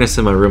the darkness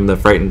in my room that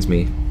frightens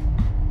me.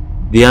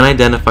 The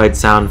unidentified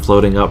sound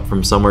floating up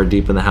from somewhere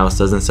deep in the house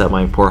doesn't set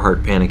my poor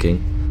heart panicking.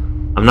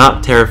 I'm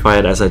not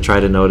terrified as I try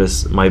to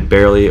notice my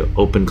barely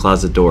open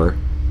closet door.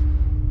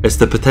 It's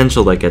the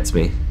potential that gets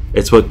me.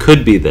 It's what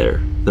could be there.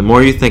 The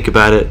more you think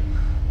about it,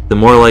 the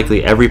more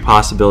likely every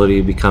possibility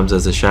becomes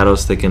as the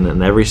shadows thicken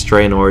and every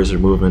stray noise or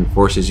movement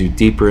forces you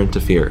deeper into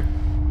fear.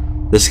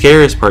 The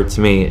scariest part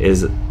to me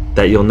is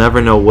that you'll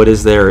never know what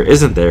is there or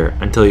isn't there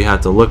until you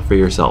have to look for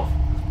yourself.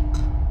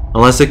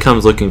 Unless it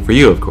comes looking for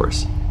you, of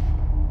course.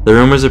 The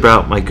rumors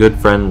about my good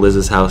friend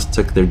Liz's house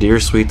took their dear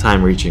sweet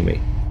time reaching me.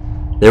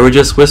 They were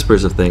just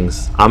whispers of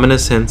things,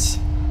 ominous hints,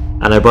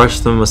 and I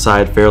brushed them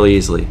aside fairly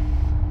easily.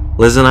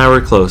 Liz and I were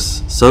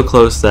close, so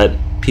close that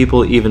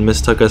people even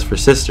mistook us for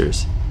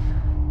sisters.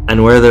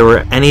 And where there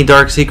were any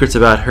dark secrets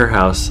about her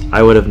house,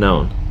 I would have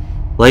known.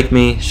 Like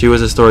me, she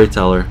was a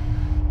storyteller,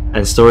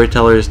 and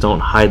storytellers don't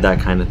hide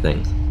that kind of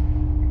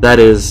thing. That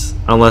is,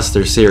 unless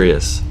they're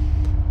serious.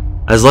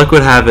 As luck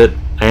would have it,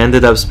 I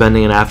ended up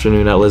spending an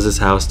afternoon at Liz's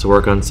house to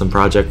work on some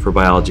project for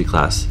biology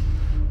class.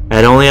 I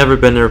had only ever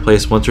been to her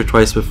place once or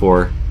twice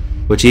before,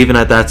 which even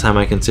at that time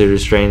I considered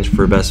strange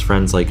for best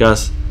friends like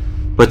us,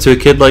 but to a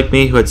kid like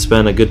me who had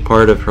spent a good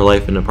part of her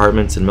life in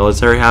apartments and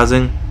military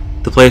housing,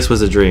 the place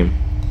was a dream.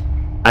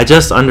 At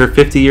just under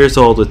 50 years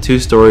old with 2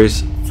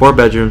 stories, 4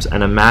 bedrooms,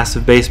 and a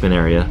massive basement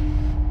area,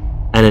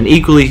 and an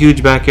equally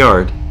huge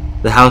backyard,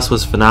 the house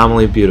was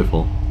phenomenally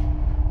beautiful.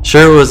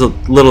 Sure, it was a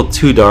little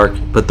too dark,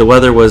 but the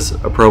weather was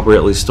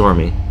appropriately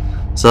stormy,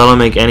 so that'll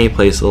make any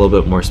place a little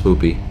bit more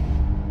spoopy.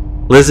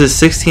 Liz's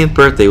 16th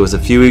birthday was a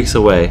few weeks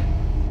away,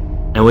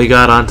 and we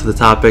got onto the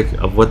topic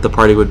of what the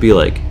party would be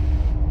like.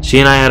 She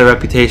and I had a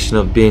reputation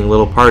of being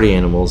little party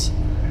animals,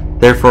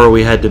 therefore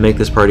we had to make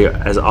this party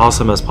as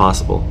awesome as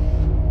possible.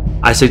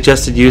 I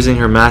suggested using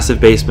her massive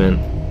basement,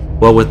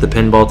 what with the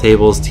pinball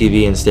tables,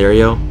 TV, and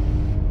stereo.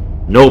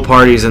 No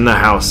parties in the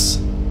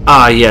house.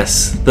 Ah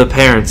yes, the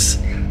parents.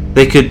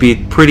 They could be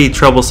pretty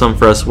troublesome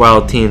for us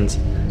wild teens,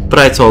 but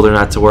I told her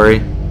not to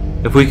worry.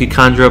 If we could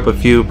conjure up a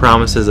few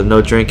promises of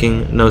no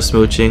drinking, no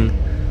smooching,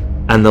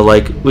 and the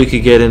like, we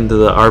could get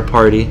into our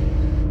party.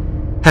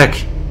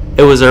 Heck,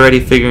 it was already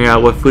figuring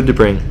out what food to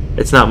bring.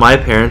 It's not my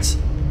parents.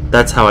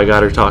 That's how I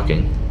got her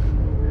talking.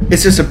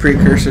 It's just a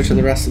precursor to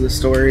the rest of the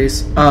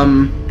stories.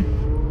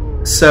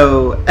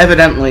 So,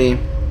 evidently,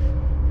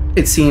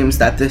 it seems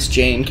that this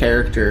Jane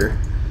character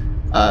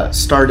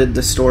started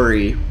the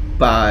story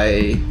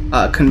by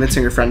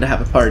convincing her friend to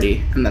have a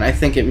party, and then I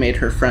think it made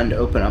her friend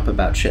open up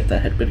about shit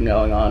that had been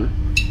going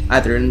on,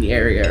 either in the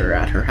area or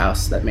at her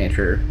house, that made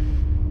her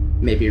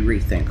maybe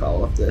rethink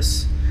all of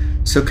this.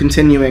 So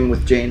continuing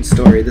with Jane's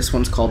story, this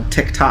one's called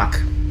TikTok.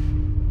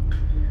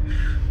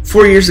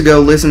 4 years ago,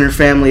 Liz and her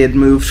family had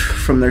moved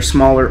from their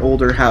smaller,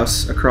 older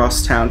house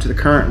across town to the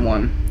current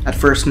one. At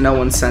first, no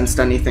one sensed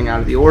anything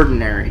out of the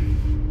ordinary.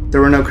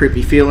 There were no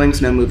creepy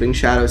feelings, no moving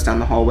shadows down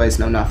the hallways,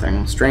 no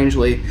nothing.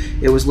 Strangely,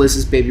 it was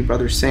Liz's baby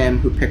brother Sam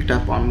who picked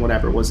up on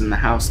whatever was in the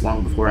house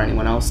long before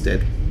anyone else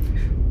did.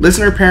 Liz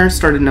and her parents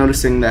started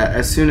noticing that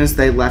as soon as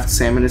they left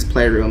Sam in his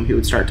playroom, he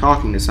would start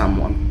talking to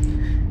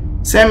someone.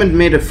 Sam had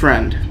made a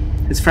friend.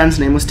 His friend's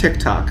name was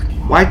TikTok.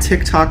 Why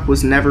TikTok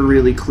was never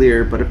really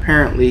clear, but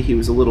apparently he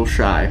was a little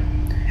shy.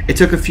 It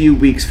took a few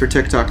weeks for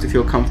TikTok to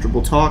feel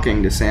comfortable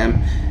talking to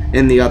Sam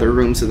in the other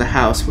rooms of the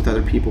house with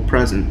other people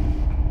present.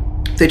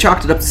 They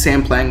chalked it up to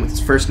Sam playing with his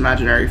first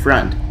imaginary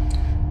friend.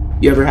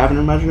 You ever have an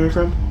imaginary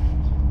friend?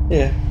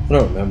 Yeah, I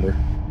don't remember.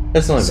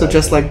 That's not so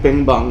just like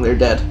Bing Bong, they're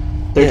dead.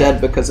 They're dead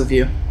because of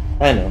you.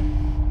 I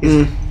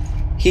know.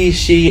 He,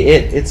 she,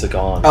 it's a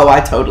gone. Oh, I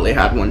totally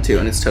had one too,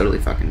 and it's totally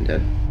fucking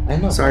dead. I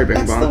know. Sorry, Bing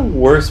Bong. That's the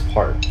worst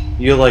part.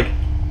 You're like,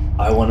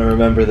 I want to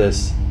remember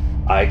this.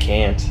 I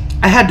can't.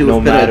 I had to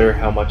have been. No matter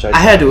how much I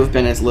had to have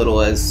been as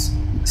little as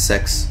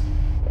 6,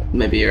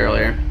 maybe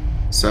earlier.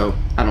 So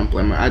I don't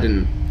blame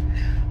her.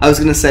 I was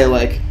gonna say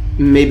like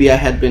maybe I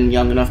had been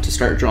young enough to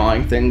start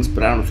drawing things,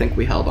 but I don't think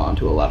we held on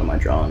to a lot of my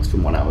drawings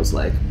from when I was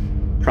like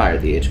prior to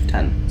the age of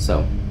 10.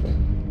 So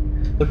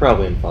they're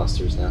probably in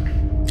Foster's now.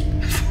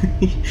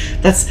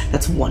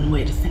 That's one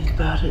way to think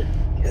about it.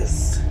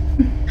 Yes.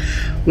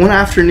 One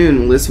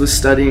afternoon, Liz was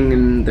studying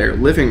in their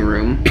living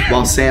room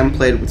while Sam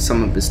played with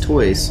some of his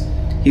toys.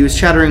 He was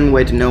chattering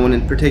away to no one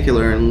in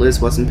particular, and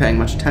Liz wasn't paying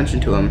much attention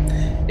to him.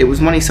 It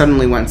was when he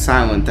suddenly went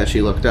silent that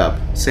she looked up.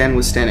 Sam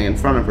was standing in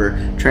front of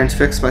her,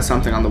 transfixed by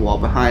something on the wall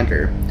behind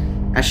her.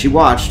 As she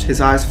watched, his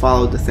eyes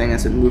followed the thing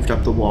as it moved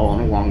up the wall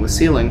and along the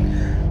ceiling.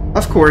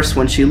 Of course,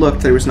 when she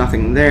looked, there was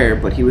nothing there,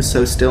 but he was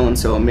so still and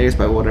so amazed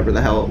by whatever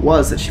the hell it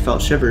was that she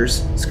felt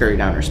shivers scurry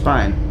down her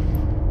spine.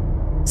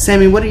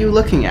 "Sammy, what are you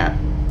looking at?"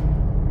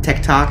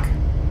 "TikTok."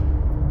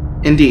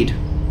 Indeed.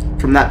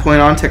 From that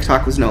point on,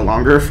 TikTok was no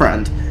longer a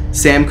friend.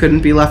 Sam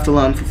couldn't be left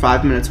alone for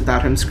 5 minutes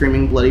without him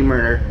screaming bloody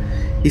murder.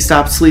 He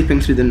stopped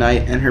sleeping through the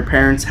night, and her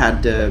parents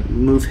had to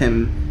move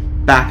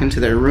him back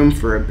into their room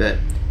for a bit.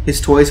 His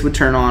toys would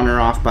turn on or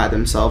off by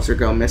themselves or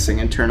go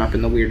missing and turn up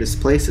in the weirdest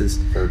places.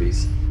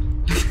 Furbies.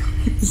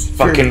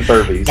 Fucking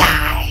Furbies.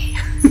 Die!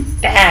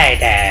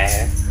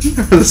 Die.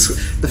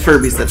 The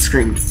Furbies that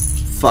screamed,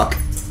 fuck.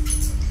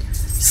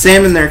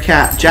 Sam and their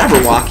cat,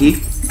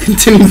 Jabberwocky,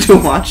 continued to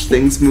watch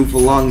things move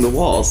along the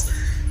walls,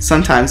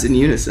 sometimes in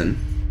unison.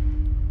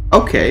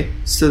 Okay,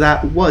 so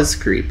that was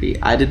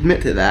creepy. I'd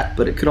admit to that,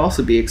 but it could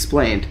also be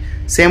explained.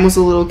 Sam was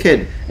a little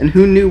kid, and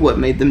who knew what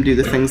made them do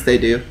the things they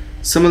do?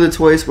 Some of the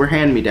toys were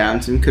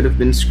hand-me-downs and could have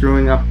been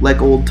screwing up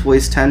like old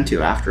toys tend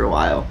to after a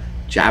while.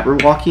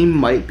 Jabberwocky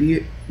might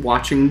be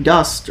watching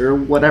dust or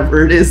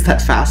whatever it is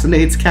that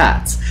fascinates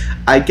cats.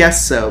 I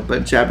guess so,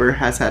 but Jabber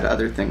has had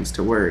other things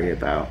to worry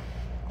about.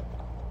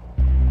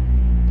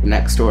 The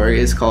next story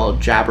is called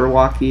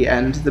Jabberwocky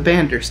and the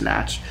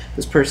Bandersnatch.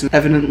 This person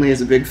evidently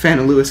is a big fan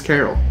of Lewis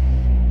Carroll.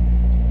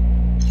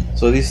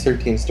 So these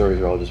 13 stories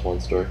are all just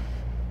one story?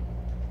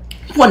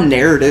 One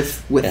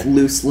narrative with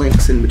loose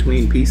links in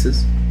between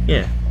pieces.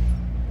 Yeah.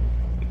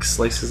 Like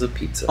slices of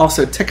pizza.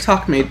 Also,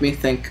 TikTok made me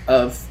think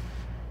of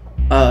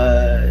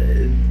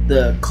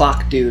the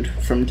clock dude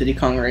from Diddy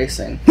Kong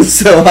Racing.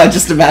 So I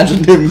just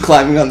imagined him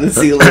climbing on the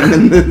ceiling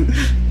and then...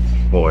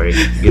 Boy,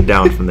 get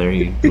down from there,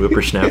 you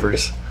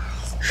whippersnappers.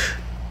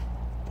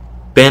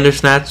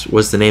 Bandersnatch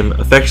was the name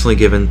affectionately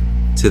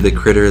given to the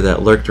critter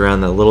that lurked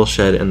around that little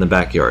shed in the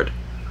backyard.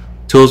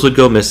 Tools would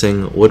go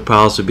missing, wood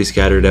piles would be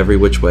scattered every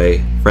which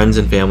way, friends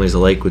and families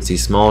alike would see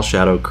small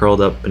shadow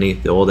curled up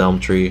beneath the old elm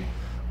tree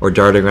or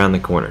darting around the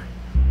corner.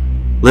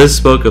 Liz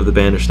spoke of the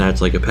Bandersnatch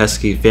like a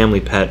pesky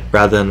family pet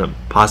rather than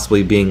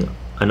possibly being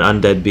an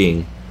undead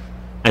being,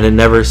 and it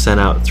never sent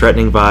out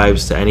threatening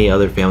vibes to any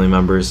other family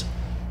members,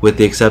 with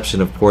the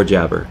exception of poor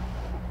Jabber.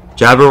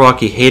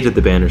 Jabberwocky hated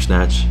the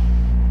Bandersnatch,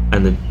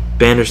 and the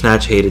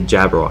Bandersnatch hated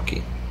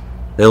Jabberwocky.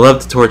 They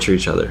loved to torture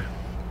each other.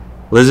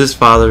 Liz's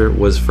father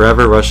was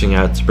forever rushing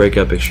out to break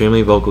up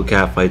extremely vocal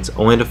catfights,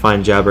 only to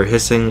find Jabber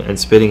hissing and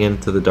spitting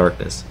into the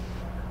darkness.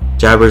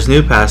 Jabber's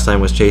new pastime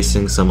was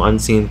chasing some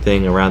unseen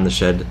thing around the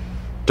shed,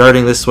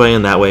 darting this way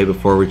and that way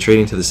before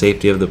retreating to the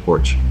safety of the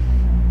porch.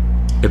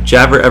 If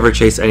Jabber ever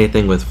chased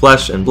anything with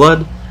flesh and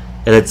blood,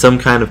 it had some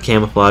kind of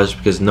camouflage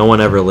because no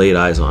one ever laid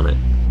eyes on it.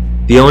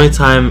 The only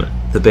time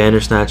the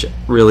Bandersnatch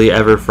really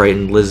ever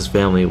frightened Liz's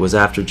family was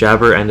after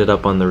Jabber ended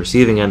up on the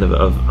receiving end of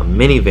a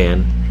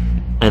minivan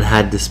and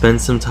had to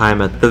spend some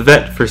time at the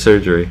vet for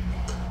surgery.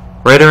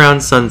 Right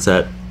around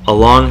sunset, a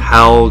long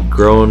howl,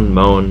 groan,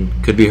 moan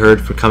could be heard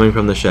coming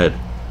from the shed.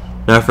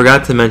 Now I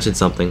forgot to mention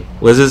something.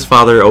 Liz's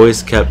father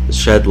always kept the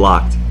shed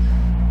locked,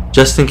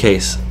 just in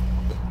case.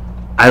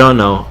 I don't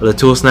know, the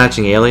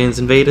tool-snatching aliens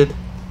invaded?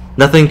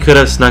 Nothing could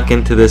have snuck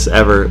into this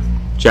ever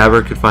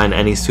Jabber could find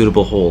any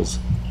suitable holes.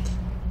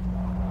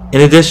 In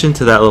addition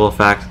to that little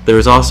fact, there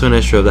was also an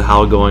issue of the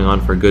howl going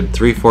on for a good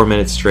 3-4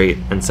 minutes straight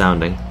and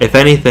sounding, if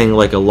anything,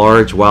 like a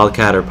large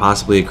wildcat or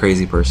possibly a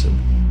crazy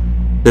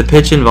person. The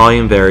pitch and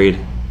volume varied,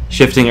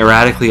 shifting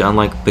erratically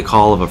unlike the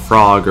call of a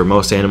frog or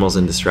most animals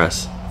in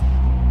distress.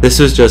 This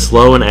was just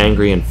low and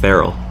angry and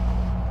feral.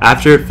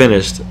 After it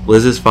finished,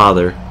 Liz's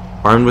father,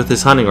 armed with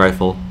his hunting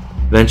rifle,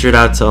 ventured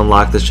out to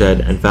unlock the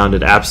shed and found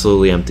it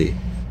absolutely empty.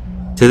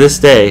 To this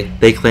day,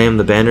 they claim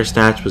the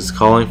Bandersnatch was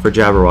calling for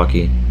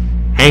Jabberwocky,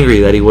 angry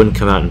that he wouldn't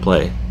come out and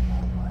play.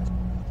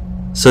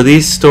 So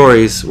these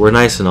stories were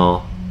nice and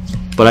all,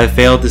 but I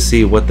failed to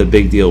see what the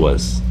big deal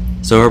was.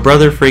 So her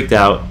brother freaked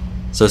out,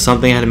 so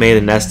something had made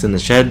a nest in the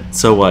shed,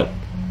 so what?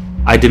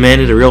 I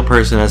demanded a real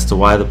person as to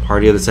why the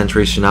party of the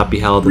century should not be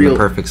held in the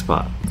perfect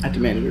spot. I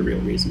demanded a real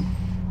reason.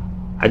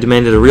 I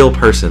demanded a real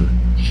person.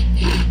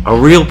 A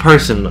real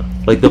person,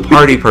 like the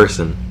party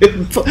person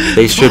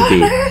they should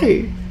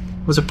be.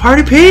 Was it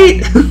Party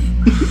Pete?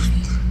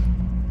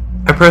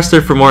 I pressed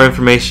her for more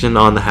information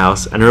on the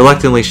house, and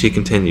reluctantly she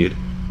continued.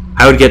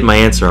 I would get my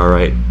answer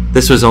alright.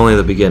 This was only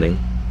the beginning.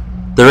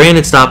 The rain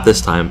had stopped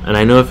this time, and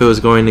I knew if it was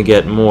going to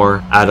get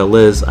more out of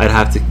Liz, I'd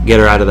have to get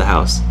her out of the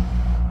house.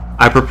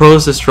 I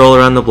proposed to stroll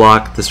around the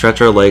block to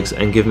stretch our legs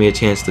and give me a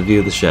chance to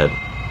view the shed.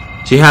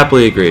 She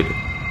happily agreed.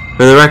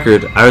 For the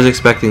record, I was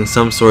expecting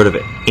some sort of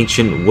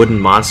ancient wooden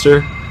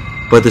monster,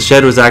 but the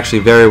shed was actually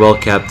very well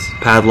kept,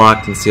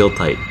 padlocked and sealed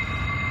tight.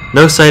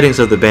 No sightings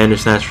of the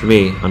Bandersnatch for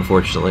me,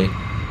 unfortunately.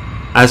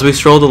 As we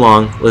strolled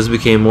along, Liz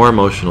became more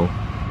emotional.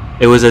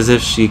 It was as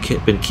if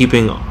she'd been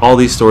keeping all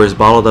these stories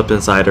bottled up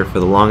inside her for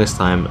the longest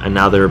time, and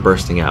now they were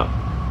bursting out.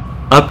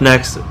 Up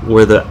next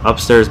were the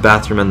upstairs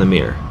bathroom and the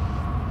mirror.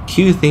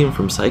 Cue theme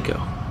from Psycho.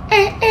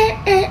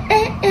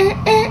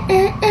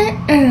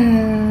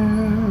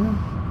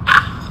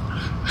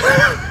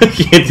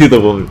 Can't do the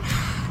woman.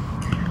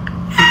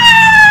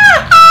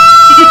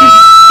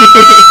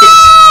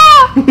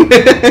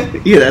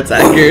 Yeah, that's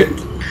accurate.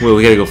 Well,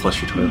 we gotta go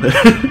flush your toilet.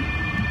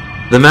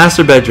 The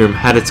master bedroom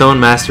had its own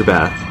master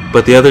bath,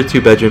 but the other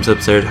two bedrooms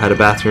upstairs had a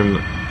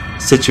bathroom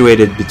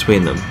situated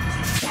between them.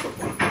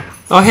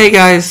 Oh, hey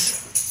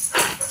guys.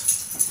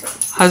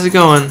 How's it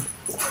going?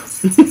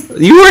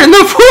 You were in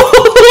the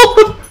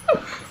pool!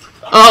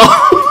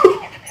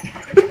 Oh.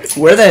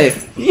 Were they?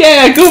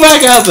 Yeah, go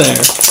back out there.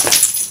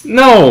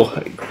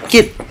 No.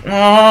 Get.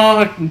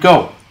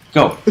 Go.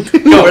 Go.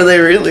 Were they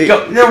really?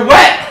 Go. They're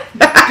wet. Go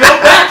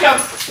back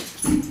up.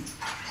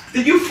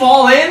 Did you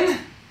fall in?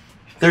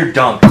 They're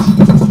dunked.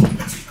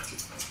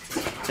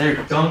 They're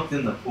dunked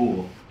in the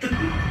pool.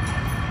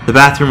 The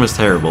bathroom was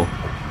terrible.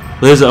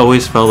 Liz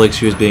always felt like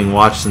she was being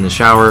watched in the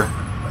shower.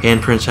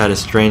 Handprints had a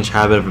strange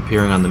habit of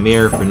appearing on the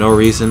mirror for no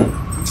reason.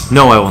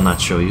 No, I will not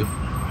show you.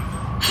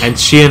 And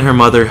she and her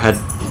mother had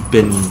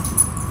been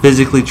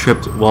physically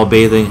tripped while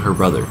bathing her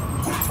brother.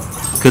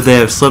 Could they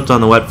have slipped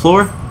on the wet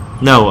floor?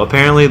 No,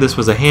 apparently this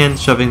was a hand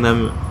shoving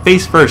them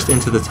face first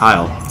into the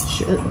tile.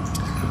 Shit.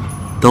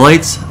 The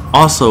lights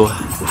also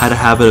had a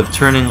habit of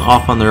turning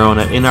off on their own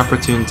at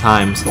inopportune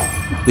times,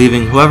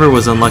 leaving whoever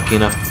was unlucky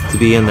enough to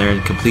be in there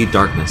in complete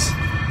darkness.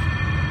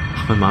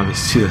 My mom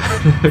used to do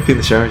that. I'd be in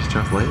the shower, she'd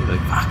turn off the light, like,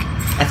 fuck.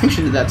 I think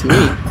she did that to me.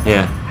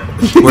 Yeah.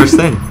 Worst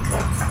thing.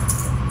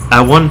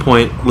 At one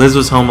point, Liz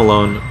was home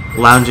alone,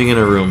 lounging in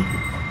her room.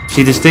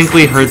 She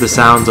distinctly heard the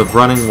sounds of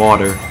running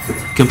water,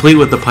 complete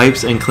with the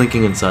pipes and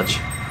clinking and such.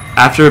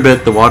 After a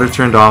bit, the water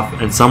turned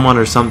off, and someone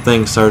or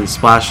something started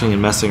splashing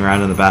and messing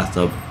around in the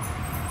bathtub.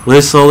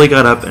 Liz slowly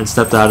got up and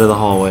stepped out of the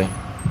hallway.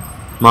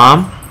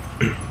 Mom?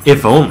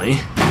 If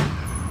only.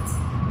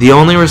 The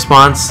only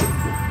response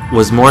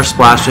was more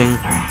splashing,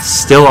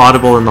 still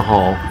audible in the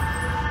hall.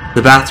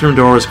 The bathroom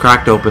door was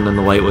cracked open and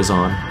the light was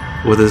on.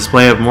 With a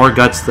display of more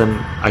guts than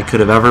I could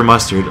have ever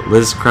mustered,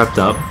 Liz crept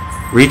up,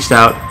 reached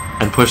out,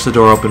 and pushed the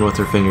door open with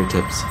her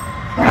fingertips.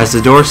 As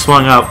the door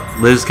swung up,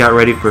 Liz got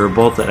ready for a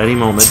bolt at any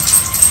moment.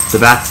 The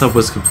bathtub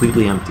was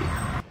completely empty.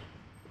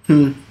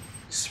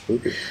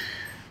 Spooky.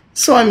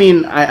 So, I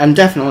mean, I'm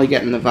definitely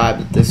getting the vibe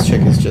that this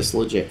chick is just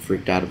legit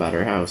freaked out about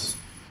her house.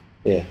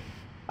 Yeah.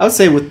 I would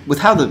say with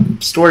how the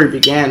story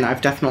began,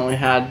 I've definitely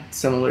had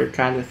similar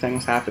kind of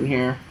things happen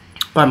here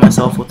by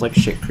myself with, like,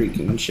 shit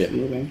creaking and shit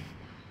moving.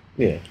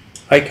 Yeah.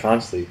 I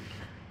constantly...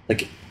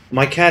 Like,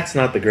 my cat's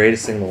not the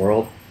greatest thing in the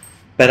world,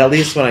 but at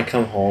least when I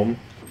come home,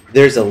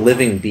 there's a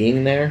living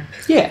being there.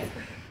 Yeah.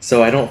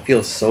 So I don't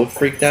feel so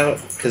freaked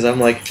out, because I'm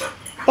like,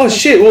 oh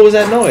shit, what was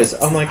that noise?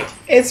 I'm like,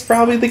 it's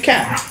probably the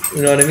cat.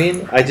 You know what I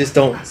mean? I just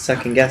don't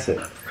second guess it.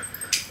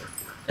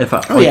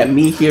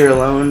 Me here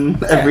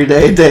alone every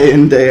day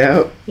in, day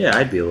out. Yeah,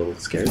 I'd be a little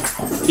scared.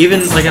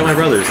 Even, like, at my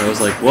brother's, I was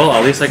like, well,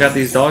 at least I got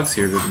these dogs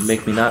here to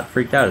make me not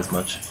freaked out as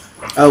much.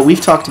 Oh, we've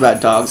talked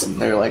about dogs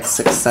and their, like,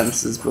 sixth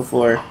senses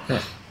before.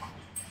 Yeah.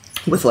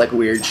 With, like,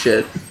 weird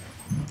shit.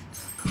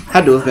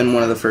 Had to have been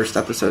one of the first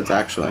episodes,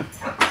 actually.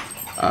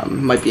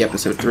 Might be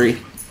episode 3.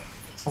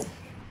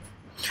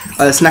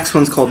 This next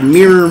one's called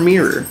Mirror,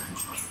 Mirror.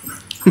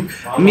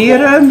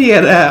 Mirror,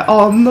 mirror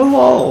on the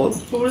wall.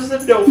 Who's the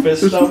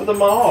dopest of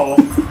them all?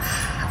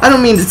 I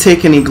don't mean to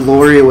take any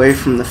glory away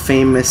from the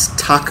famous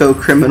Taco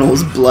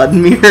Criminal's blood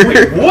mirror.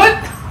 Wait,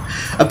 what?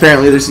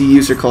 Apparently there's a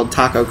user called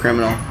Taco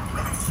Criminal.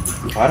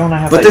 Why don't I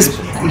have But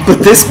that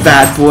but this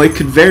bad boy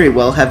could very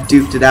well have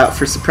duked it out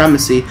for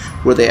supremacy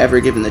were they ever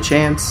given the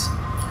chance.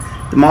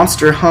 The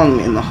monster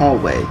hung in the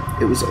hallway.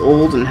 It was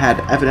old and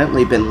had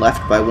evidently been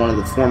left by one of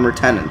the former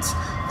tenants,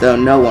 though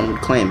no one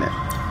would claim it.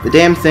 The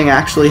damn thing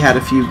actually had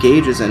a few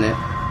gauges in it,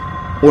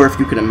 or if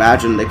you could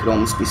imagine, they could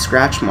almost be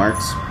scratch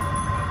marks.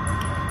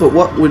 But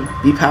what would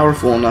be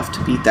powerful enough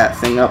to beat that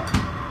thing up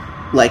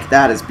like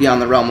that is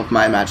beyond the realm of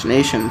my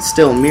imagination.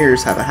 Still,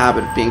 mirrors have a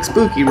habit of being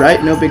spooky,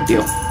 right? No big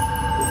deal.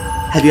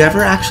 Have you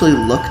ever actually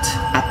looked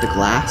at the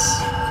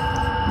glass?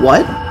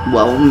 What?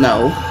 Well,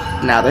 no.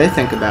 Now that I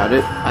think about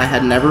it, I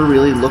had never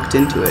really looked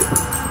into it.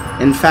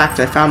 In fact,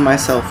 I found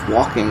myself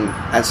walking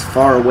as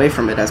far away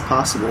from it as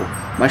possible,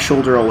 my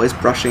shoulder always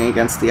brushing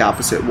against the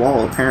opposite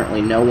wall.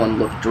 Apparently no one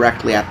looked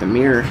directly at the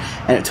mirror,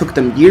 and it took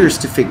them years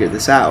to figure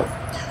this out.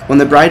 When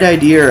the bright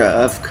idea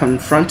of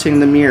confronting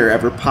the mirror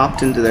ever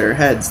popped into their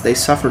heads, they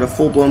suffered a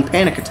full-blown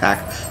panic attack,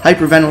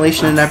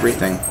 hyperventilation and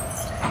everything.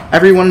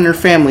 Everyone in her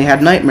family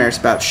had nightmares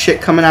about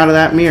shit coming out of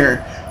that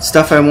mirror,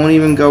 stuff I won't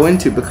even go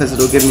into because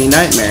it'll give me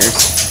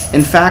nightmares.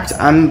 In fact,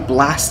 I'm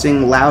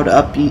blasting loud,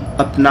 upbeat,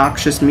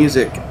 obnoxious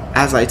music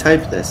as I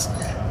type this.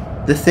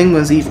 The thing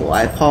was evil.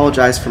 I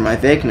apologize for my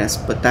vagueness,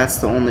 but that's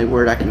the only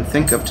word I can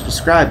think of to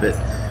describe it.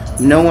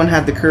 No one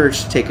had the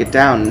courage to take it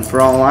down, and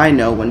for all I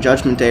know, when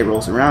Judgment Day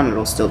rolls around,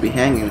 it'll still be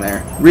hanging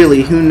there.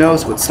 Really, who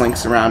knows what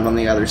slinks around on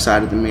the other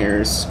side of the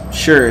mirrors?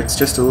 Sure, it's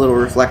just a little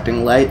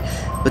reflecting light,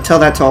 but tell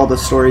that to all the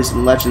stories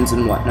and legends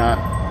and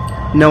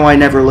whatnot. No, I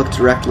never looked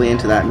directly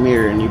into that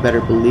mirror, and you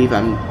better believe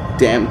I'm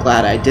damn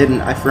glad I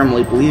didn't. I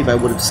firmly believe I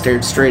would have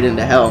stared straight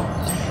into hell.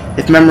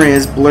 If memory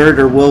is blurred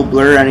or will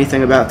blur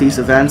anything about these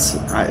events,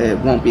 it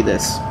won't be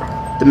this.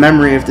 The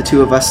memory of the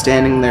two of us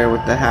standing there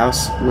with the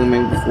house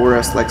looming before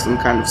us like some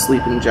kind of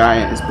sleeping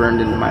giant is burned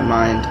into my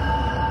mind.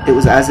 It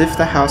was as if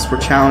the house were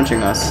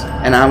challenging us,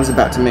 and I was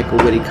about to make a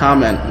witty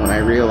comment when I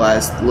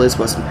realized Liz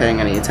wasn't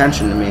paying any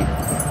attention to me.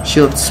 She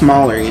looked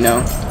smaller, you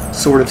know,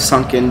 sort of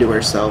sunk into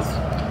herself.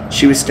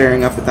 She was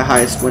staring up at the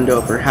highest window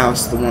of her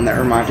house, the one that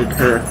reminded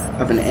her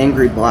of an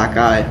angry black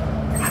eye.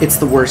 It's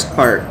the worst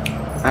part.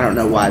 I don't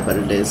know why, but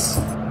it is.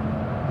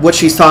 What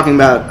she's talking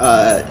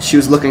about, she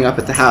was looking up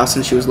at the house,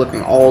 and she was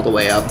looking all the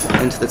way up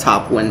into the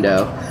top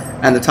window.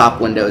 And the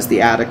top window is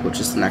the attic, which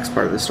is the next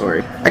part of the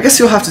story. I guess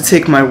you'll have to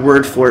take my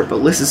word for it,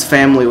 but Liz's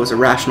family was a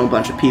rational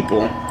bunch of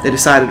people. They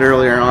decided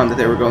earlier on that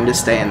they were going to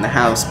stay in the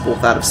house,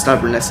 both out of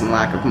stubbornness and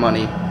lack of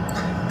money.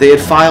 They had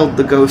filed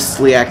the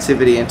ghostly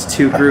activity into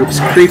two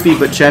groups, creepy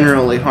but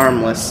generally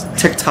harmless,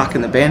 TikTok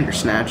and the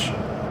Bandersnatch.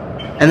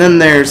 And then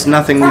there's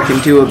nothing we can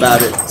do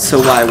about it, so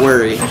why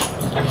worry?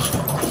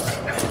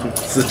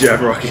 This is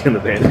Jabberwocky and the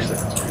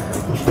Bandersnatch.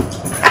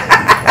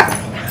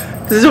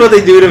 This is what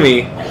they do to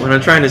me when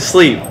I'm trying to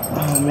sleep.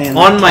 Oh man,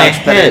 on my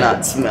head.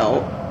 Not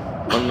smell.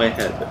 On my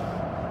head.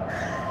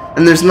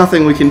 And there's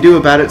nothing we can do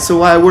about it, so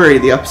why worry?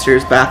 The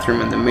upstairs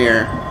bathroom and the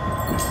mirror.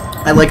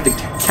 I like the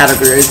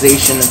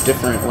categorization of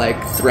different,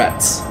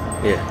 threats.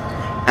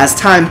 Yeah. As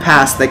time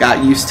passed, they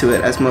got used to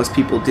it, as most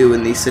people do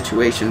in these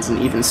situations, and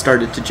even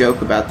started to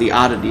joke about the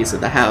oddities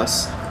of the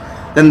house.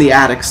 Then the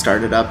attic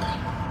started up.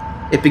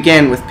 It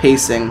began with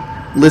pacing.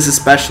 Liz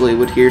especially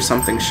would hear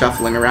something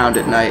shuffling around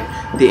at night,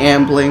 the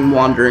ambling,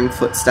 wandering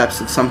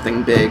footsteps of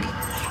something big.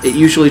 It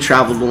usually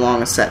traveled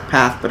along a set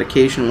path, but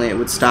occasionally it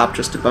would stop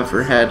just above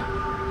her head.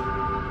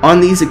 On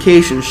these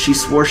occasions, she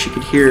swore she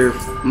could hear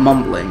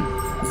mumbling,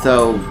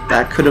 though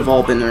that could have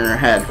all been in her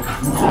head.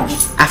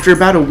 After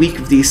about a week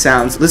of these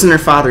sounds, Liz and her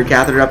father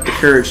gathered up the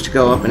courage to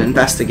go up and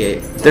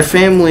investigate. Their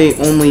family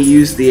only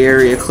used the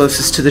area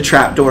closest to the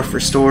trapdoor for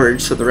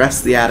storage, so the rest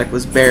of the attic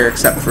was bare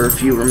except for a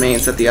few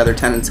remains that the other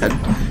tenants had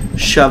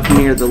shoved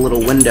near the little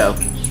window.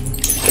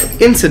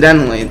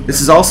 Incidentally,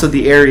 this is also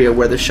the area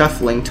where the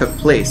shuffling took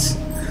place.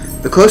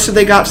 The closer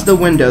they got to the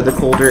window, the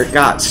colder it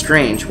got,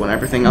 strange when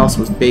everything else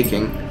was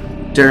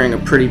baking during a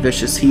pretty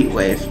vicious heat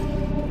wave,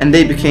 and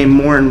they became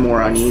more and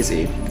more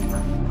uneasy.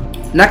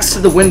 Next to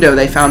the window,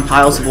 they found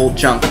piles of old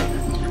junk,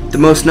 the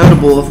most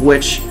notable of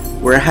which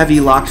were a heavy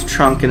locked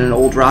trunk and an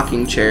old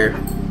rocking chair.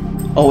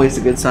 Always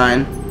a good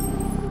sign.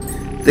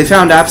 They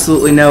found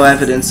absolutely no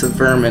evidence of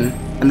vermin,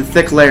 and the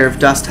thick layer of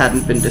dust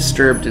hadn't been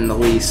disturbed in the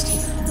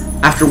least.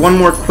 After one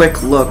more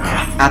quick look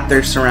at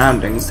their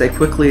surroundings, they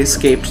quickly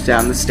escaped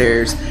down the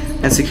stairs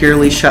and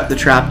securely shut the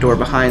trapdoor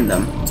behind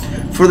them.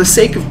 For the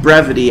sake of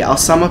brevity, I'll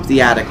sum up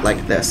the attic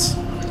like this.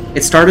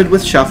 It started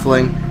with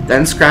shuffling,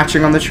 then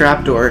scratching on the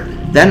trapdoor,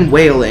 then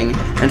wailing,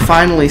 and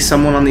finally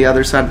someone on the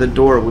other side of the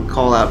door would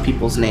call out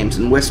people's names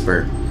and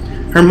whisper.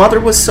 Her mother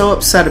was so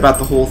upset about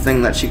the whole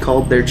thing that she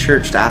called their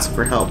church to ask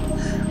for help.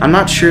 I'm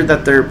not sure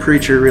that their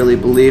preacher really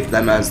believed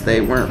them, as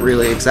they weren't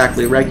really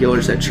exactly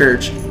regulars at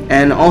church,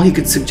 and all he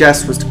could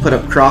suggest was to put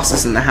up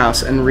crosses in the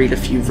house and read a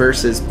few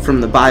verses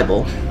from the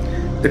Bible.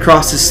 The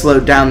crosses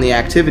slowed down the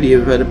activity,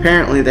 but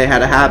apparently they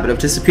had a habit of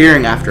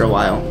disappearing after a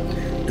while.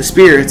 The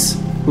spirits,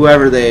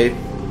 whoever they,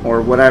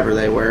 or whatever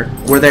they were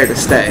there to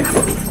stay.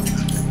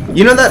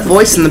 You know that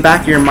voice in the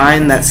back of your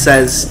mind that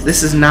says,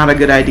 "This is not a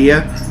good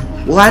idea"?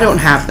 Well, I don't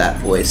have that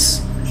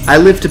voice. I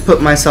live to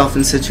put myself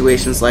in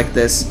situations like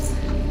this,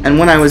 and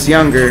when I was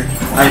younger,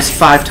 I was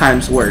 5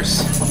 times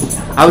worse.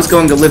 I was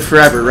going to live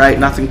forever, right?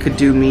 Nothing could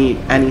do me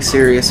any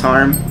serious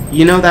harm.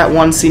 You know that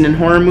one scene in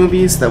horror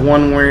movies? That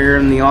one where you're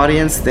in the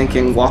audience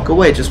thinking, walk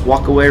away, just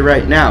walk away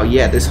right now.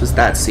 Yeah, this was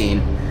that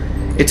scene.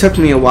 It took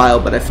me a while,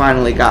 but I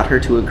finally got her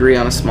to agree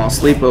on a small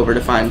sleepover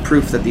to find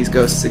proof that these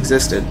ghosts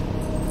existed.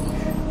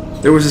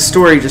 There was a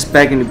story just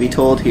begging to be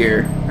told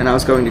here, and I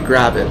was going to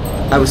grab it.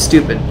 I was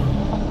stupid.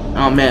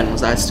 Oh man,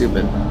 was I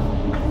stupid.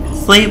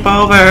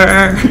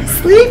 Sleepover!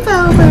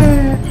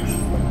 Sleepover!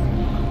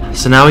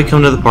 So now we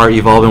come to the part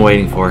you've all been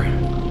waiting for.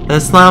 The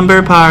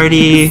slumber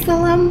party. The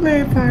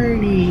slumber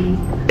party.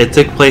 It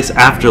took place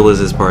after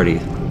Liz's party.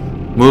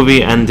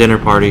 Movie and dinner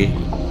party,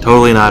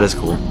 totally not as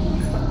cool.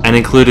 And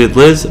included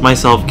Liz,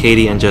 myself,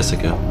 Katie, and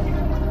Jessica.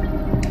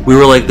 We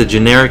were like the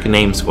generic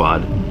name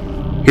squad.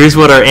 Here's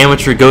what our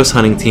amateur ghost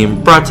hunting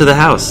team brought to the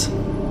house.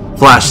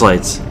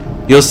 Flashlights.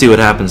 You'll see what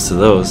happens to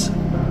those.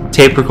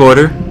 Tape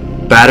recorder.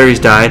 Batteries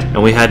died,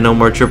 and we had no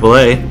more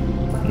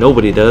AAA.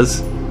 Nobody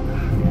does.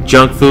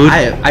 Junk food.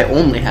 I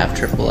only have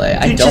AAA.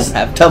 I don't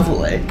have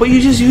AA. But you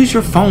just use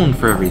your phone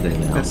for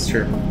everything now. That's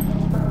true.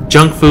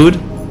 Junk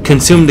food.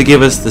 Consumed to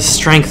give us the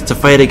strength to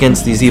fight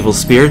against these evil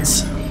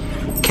spirits.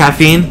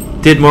 Caffeine.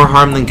 Did more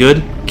harm than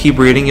good. Keep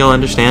reading, you'll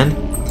understand.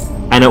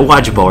 And a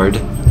Ouija board.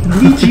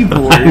 Ouija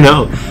board? I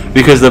know,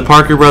 because the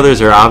Parker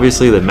brothers are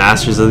obviously the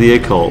masters of the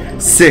occult.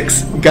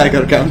 6. Guy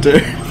got a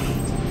counter.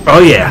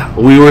 Oh yeah,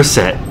 we were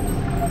set.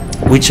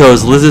 We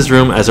chose Liz's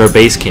room as our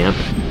base camp,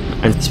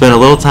 and spent a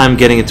little time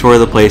getting a tour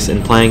of the place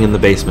and playing in the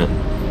basement.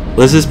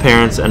 Liz's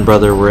parents and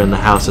brother were in the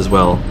house as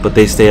well, but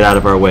they stayed out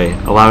of our way,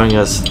 allowing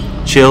us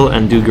chill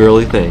and do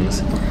girly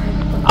things.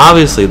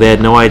 Obviously, they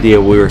had no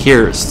idea we were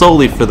here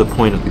solely for the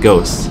point of the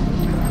ghosts.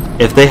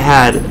 If they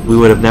had, we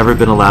would have never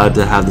been allowed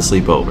to have the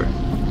sleepover.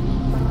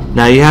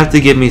 Now you have to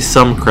give me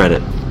some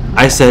credit.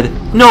 I said,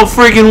 "No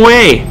friggin'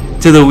 way!"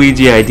 to the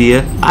Ouija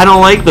idea. I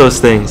don't like those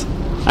things.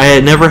 I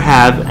had never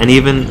have, and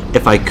even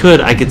if I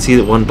could see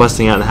that one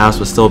busting out in the house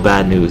was still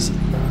bad news.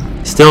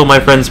 Still, my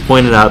friends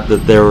pointed out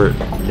that they were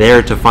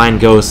there to find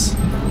ghosts,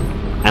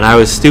 and I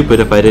was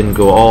stupid if I didn't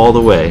go all the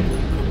way.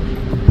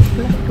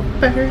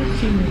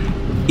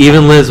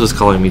 Even Liz was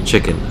calling me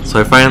chicken,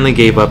 so I finally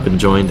gave up and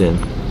joined in.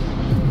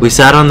 We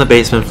sat on the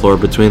basement floor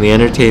between the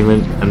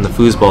entertainment and the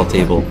foosball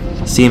table.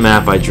 See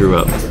map I drew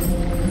up.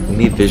 We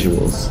need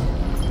visuals.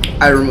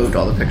 I removed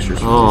all the pictures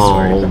from the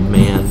Oh, story.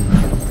 man.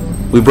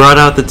 We brought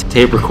out the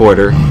tape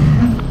recorder,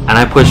 and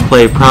I pushed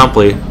play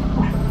promptly,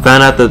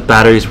 found out that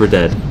batteries were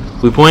dead.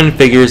 We pointed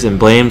fingers and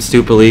blamed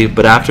stupidly,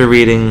 but after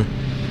reading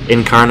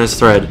Incarna's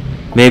thread,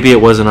 maybe it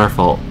wasn't our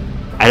fault.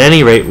 At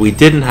any rate, we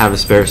didn't have a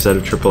spare set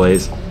of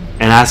AAAs,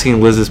 and asking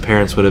Liz's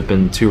parents would have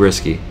been too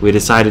risky. We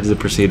decided to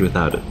proceed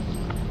without it.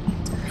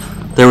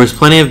 There was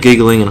plenty of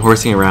giggling and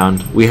horsing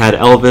around. We had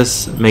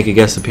Elvis make a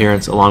guest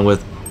appearance along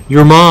with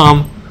 "Your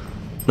mom."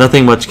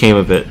 Nothing much came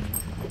of it,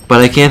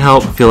 but I can't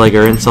help feel like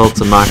our insults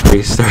and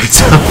mockery started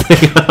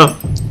something up.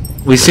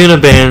 We soon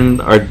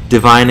abandoned our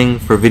divining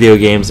for video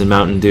games and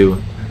Mountain Dew.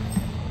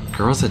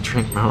 Girls that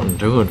drink Mountain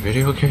Dew in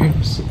video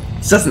games?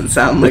 This doesn't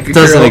sound like It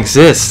doesn't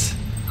exist.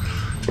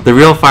 The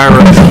real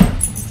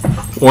fireworks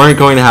weren't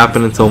going to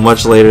happen until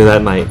much later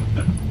that night.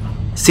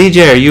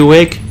 CJ, are you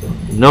awake?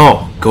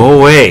 No, go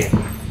away.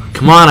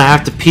 Come on, I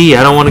have to pee.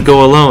 I don't want to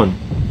go alone.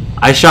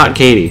 I shot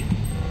Katie.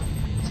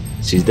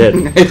 She's dead.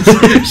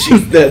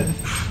 She's dead.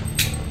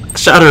 I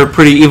shot her a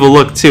pretty evil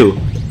look, too.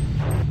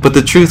 But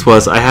the truth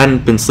was, I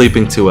hadn't been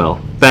sleeping too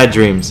well. Bad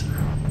dreams.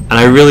 And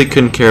I really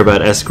couldn't care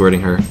about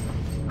escorting her.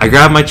 I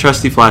grabbed my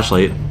trusty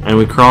flashlight, and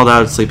we crawled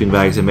out of sleeping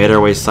bags and made our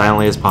way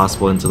silently as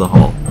possible into the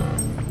hall.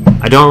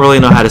 I don't really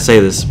know how to say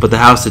this, but the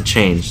house had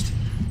changed.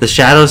 The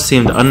shadows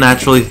seemed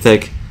unnaturally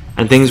thick,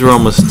 and things were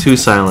almost too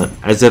silent,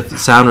 as if the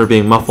sound were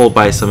being muffled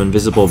by some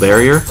invisible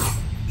barrier.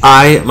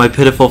 My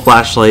pitiful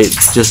flashlight,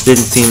 just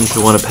didn't seem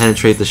to want to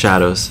penetrate the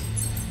shadows.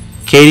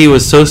 Katie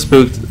was so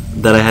spooked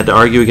that I had to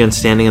argue against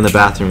standing in the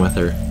bathroom with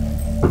her.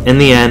 In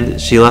the end,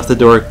 she left the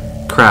door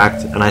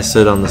cracked, and I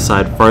stood on the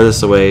side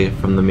farthest away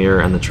from the mirror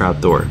and the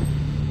trap door.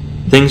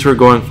 Things were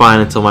going fine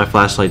until my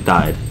flashlight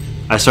died.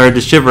 I started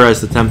to shiver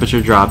as the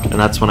temperature dropped, and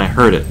that's when I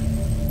heard it.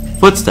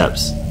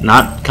 Footsteps,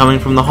 not coming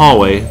from the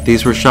hallway.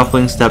 These were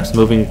shuffling steps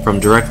moving from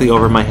directly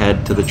over my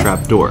head to the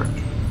trap door.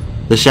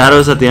 The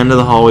shadows at the end of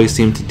the hallway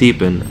seemed to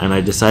deepen, and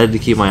I decided to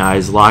keep my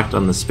eyes locked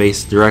on the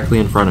space directly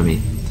in front of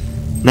me.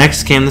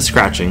 Next came the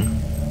scratching.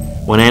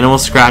 When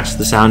animals scratch,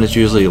 the sound is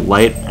usually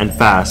light and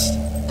fast.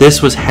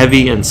 This was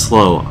heavy and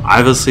slow,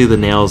 obviously the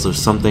nails of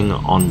something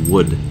on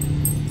wood.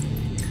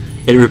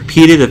 It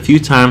repeated a few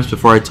times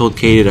before I told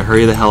Katie to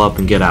hurry the hell up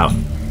and get out.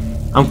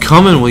 "I'm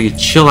coming, will you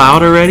chill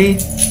out already?"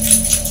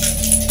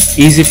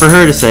 Easy for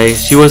her to say,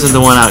 she wasn't the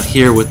one out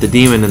here with the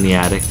demon in the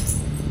attic.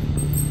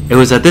 It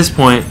was at this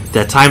point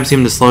that time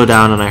seemed to slow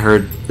down, and I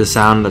heard the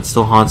sound that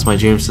still haunts my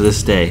dreams to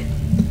this day.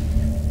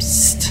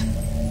 Psst.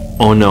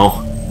 Oh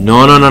no.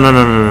 No.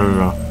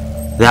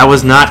 That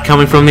was not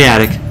coming from the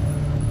attic.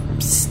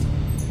 Psst.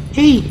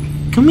 Hey,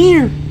 come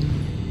here.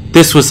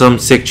 This was some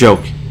sick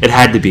joke. It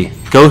had to be.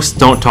 Ghosts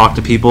don't talk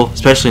to people,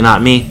 especially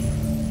not me.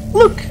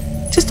 Look,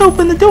 just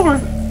open the door.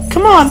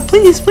 Come on,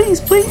 please.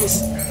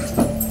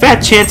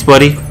 Fat chance,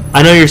 buddy.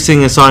 I know you're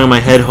singing a song in my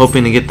head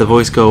hoping to get the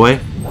voice go away.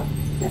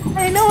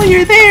 I know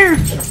you're there.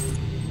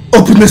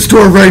 Open this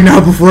door right now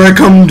before I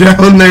come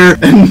down there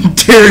and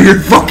tear your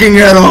fucking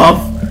head off.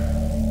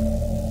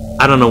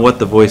 I don't know what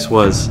the voice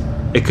was.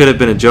 It could have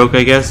been a joke,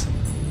 I guess.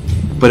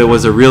 But it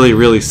was a really,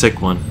 really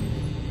sick one.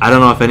 I don't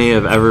know if any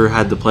have ever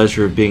had the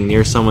pleasure of being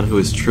near someone who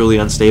is truly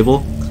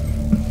unstable,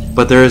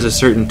 but there is a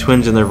certain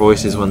twinge in their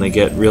voices when they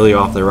get really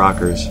off their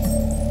rockers.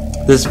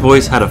 This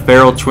voice had a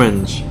feral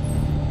twinge.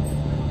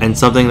 and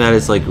something that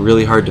is like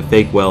really hard to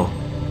fake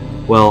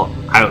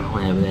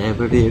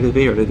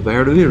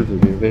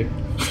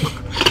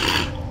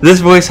This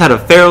voice had a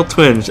feral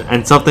twinge,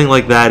 and something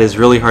like that is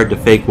really hard to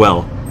fake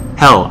well.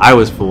 Hell, I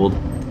was fooled.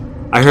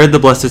 I heard the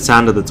blessed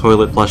sound of the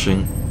toilet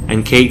flushing,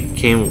 and Kate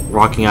came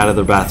walking out of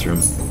the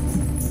bathroom.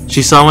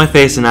 She saw my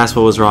face and asked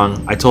what was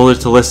wrong. I told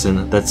her to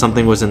listen, that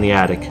something was in the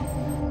attic.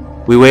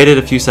 We waited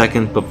a few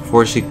seconds, but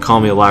before she could call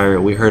me a liar,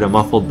 we heard a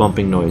muffled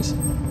bumping noise.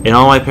 In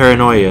all my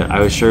paranoia, I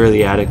was sure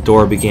the attic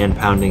door began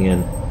pounding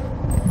in.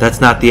 That's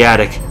not the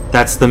attic,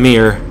 that's the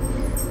mirror.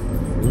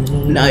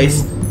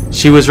 Nice.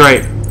 She was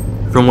right.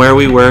 From where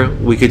we were,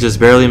 we could just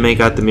barely make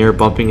out the mirror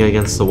bumping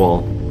against the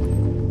wall.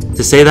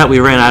 To say that we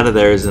ran out of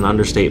there is an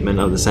understatement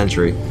of the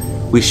century.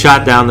 We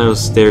shot down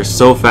those stairs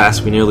so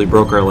fast we nearly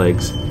broke our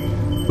legs.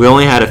 We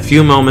only had a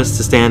few moments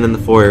to stand in the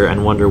foyer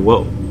and wonder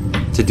what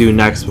to do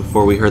next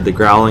before we heard the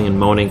growling and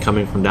moaning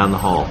coming from down the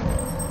hall.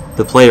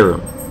 The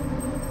playroom.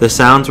 The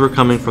sounds were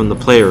coming from the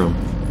playroom.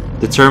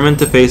 Determined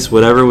to face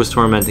whatever was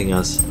tormenting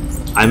us,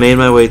 I made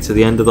my way to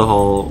the end of the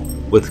hall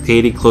with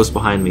Katie close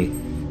behind me.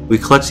 We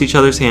clutched each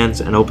other's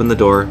hands and opened the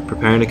door,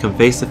 preparing to come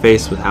face to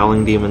face with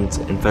howling demons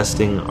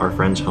infesting our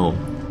friend's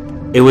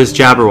home. It was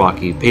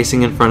Jabberwocky,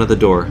 pacing in front of the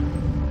door.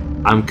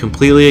 I'm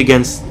completely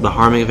against the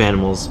harming of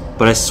animals,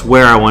 but I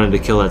swear I wanted to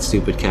kill that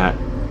stupid cat.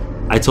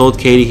 I told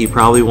Katie he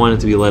probably wanted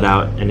to be let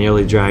out and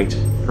nearly dragged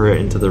her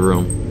into the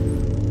room.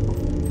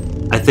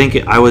 I think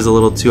I was a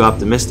little too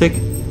optimistic.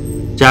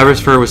 Jabber's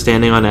fur was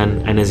standing on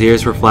end, and his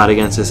ears were flat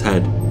against his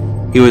head.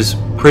 He was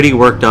pretty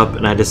worked up,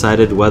 and I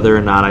decided whether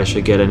or not I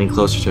should get any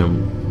closer to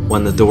him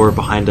when the door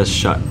behind us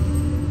shut.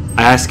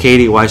 I asked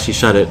Katie why she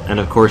shut it, and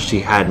of course she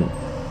hadn't.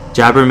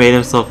 Jabber made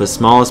himself as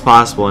small as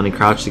possible, and he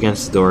crouched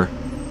against the door,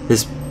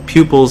 his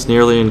pupils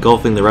nearly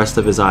engulfing the rest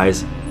of his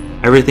eyes.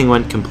 Everything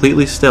went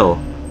completely still,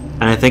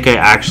 and I think I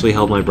actually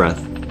held my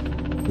breath.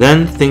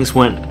 Then things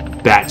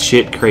went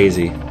batshit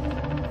crazy.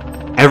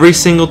 Every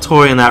single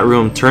toy in that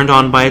room turned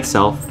on by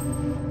itself.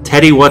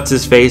 Teddy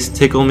What's-His-Face,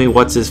 Tickle Me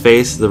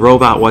What's-His-Face, the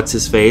robot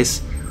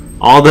What's-His-Face,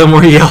 all of them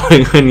were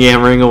yelling and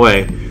yammering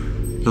away.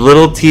 The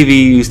little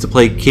TV used to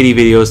play kitty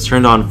videos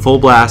turned on full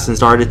blast and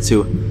started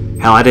to,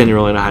 hell, I didn't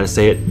really know how to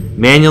say it,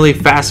 manually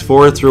fast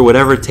forward through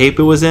whatever tape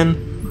it was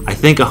in. I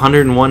think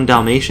 101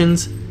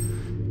 Dalmatians.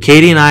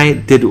 Katie and I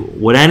did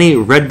what any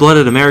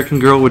red-blooded American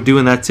girl would do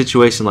in that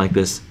situation like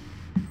this.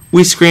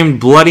 We screamed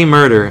bloody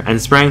murder and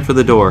sprang for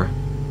the door.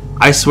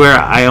 I swear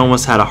I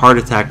almost had a heart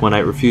attack when I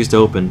refused to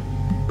open,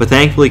 but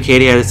thankfully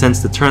Katie had a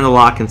sense to turn the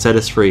lock and set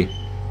us free.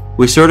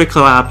 We sort of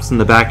collapsed in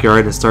the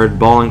backyard and started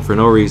bawling for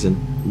no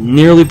reason.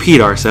 Nearly peed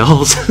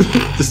ourselves.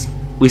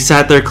 We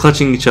sat there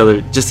clutching each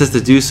other just as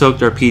the dew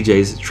soaked our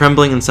PJs,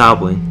 trembling and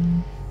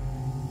sobbing.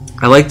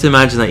 I like to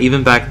imagine that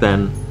even back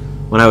then,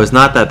 when I was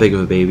not that big of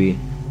a baby,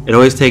 it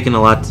always taken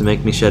a lot to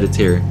make me shed a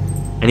tear,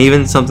 and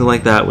even something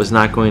like that was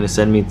not going to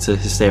send me to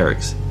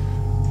hysterics.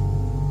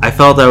 I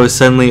felt I was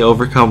suddenly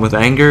overcome with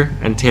anger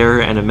and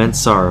terror and immense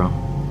sorrow.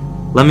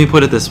 Let me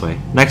put it this way.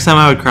 Next time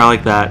I would cry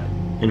like that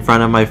in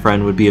front of my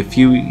friend would be a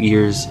few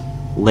years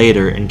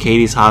later in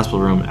Katie's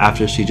hospital room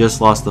after she just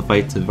lost the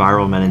fight to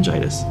viral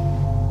meningitis.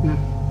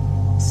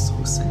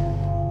 So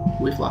sad.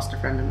 We've lost a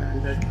friend in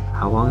meningitis.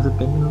 How long has it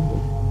been now?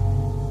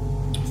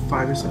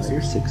 5 or 6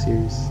 years. 6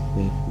 years.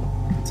 Yeah.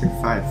 I'd say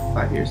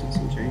 5 years and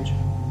some change.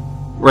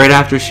 Right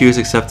after she was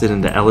accepted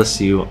into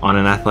LSU on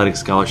an athletic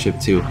scholarship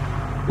too.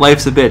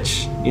 Life's a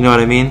bitch, you know what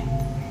I mean?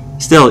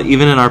 Still,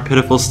 even in our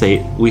pitiful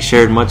state, we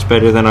shared much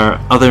better than our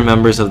other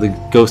members of the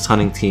ghost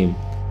hunting team.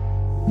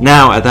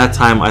 Now, at that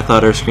time, I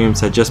thought our screams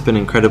had just been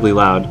incredibly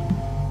loud.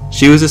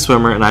 She was a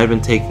swimmer and I had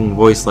been taking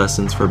voice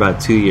lessons for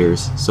about 2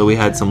 years, so we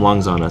had some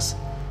lungs on us.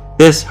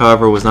 This,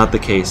 however, was not the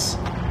case.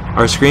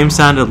 Our screams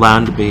sounded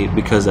loud to me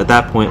because at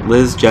that point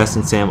Liz, Jess,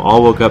 and Sam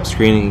all woke up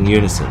screaming in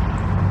unison.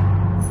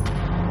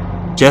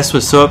 Jess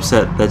was so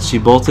upset that she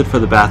bolted for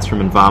the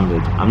bathroom and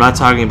vomited. I'm not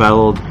talking about a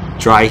little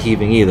dry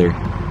heaving either.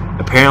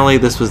 Apparently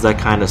this was that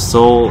kind of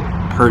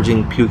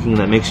soul-purging puking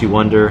that makes you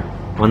wonder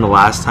when the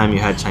last time you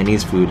had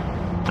Chinese food.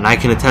 And I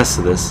can attest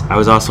to this. I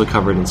was also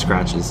covered in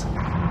scratches.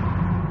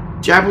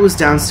 Jabber was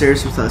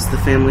downstairs with us. The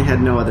family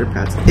had no other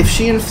pets. If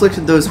she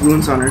inflicted those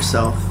wounds on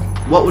herself,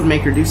 what would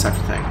make her do such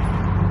a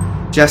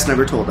thing? Jess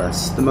never told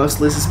us. The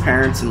most Liz's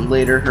parents and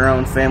later her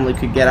own family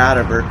could get out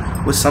of her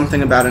was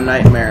something about a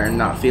nightmare and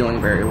not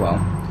feeling very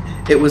well.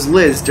 It was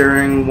Liz,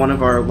 during one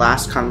of our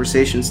last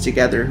conversations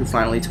together, who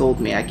finally told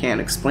me. I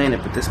can't explain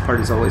it, but this part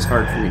is always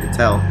hard for me to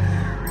tell.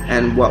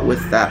 And what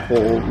with that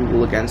whole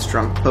rule against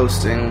drunk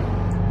posting,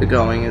 the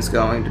going is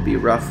going to be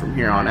rough from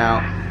here on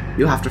out.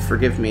 You'll have to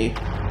forgive me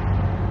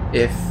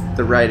if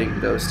the writing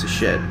goes to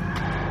shit.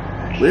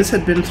 Liz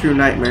had been through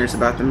nightmares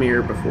about the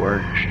mirror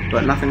before,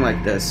 but nothing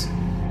like this.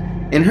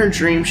 In her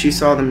dream, she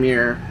saw the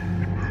mirror.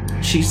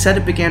 She said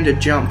it began to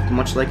jump,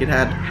 much like it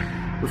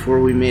had before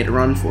we made a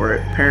run for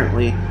it.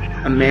 Apparently,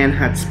 a man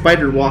had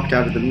spider-walked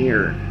out of the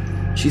mirror.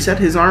 She said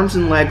his arms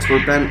and legs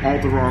were bent all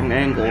the wrong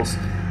angles,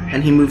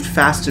 and he moved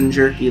fast and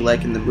jerky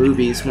like in the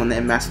movies when they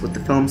messed with the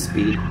film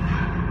speed.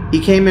 He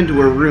came into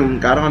her room,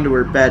 got onto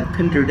her bed,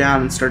 pinned her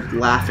down, and started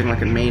laughing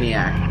like a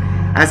maniac.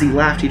 As he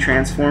laughed, he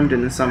transformed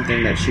into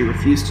something that she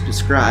refused to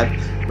describe,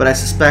 but I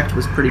suspect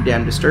was pretty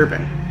damn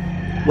disturbing.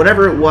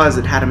 Whatever it was,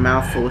 it had a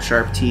mouth full of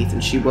sharp teeth,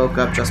 and she woke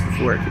up just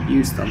before it could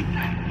use them.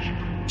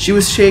 She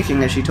was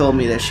shaking as she told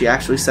me that she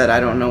actually said, "I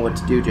don't know what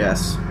to do,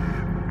 Jess."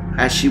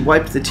 As she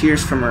wiped the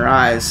tears from her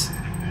eyes,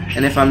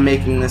 and if I'm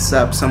making this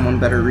up, someone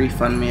better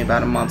refund me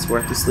about a month's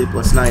worth of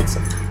sleepless nights,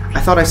 I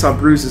thought I saw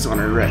bruises on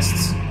her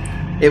wrists.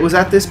 It was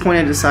at this point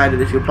I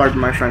decided, if you'll pardon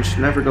my French,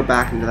 to never go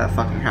back into that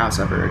fucking house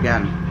ever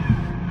again.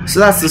 So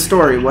that's the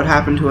story. What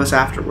happened to us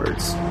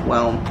afterwards?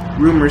 Well,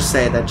 rumors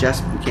say that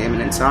Jess became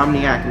an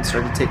insomniac and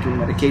started taking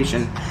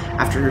medication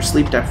after her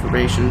sleep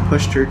deprivation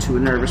pushed her to a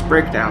nervous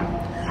breakdown.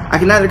 I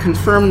can neither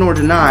confirm nor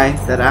deny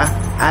that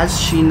as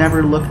she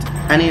never looked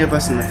any of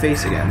us in the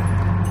face again.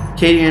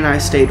 Katie and I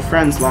stayed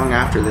friends long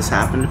after this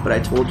happened, but I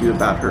told you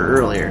about her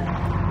earlier.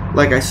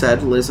 Like I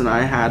said, Liz and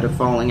I had a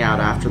falling out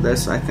after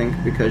this, I think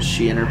because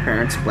she and her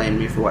parents blamed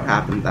me for what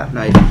happened that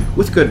night.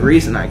 With good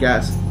reason, I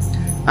guess.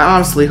 I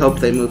honestly hope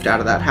they moved out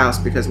of that house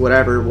because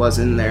whatever was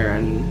in there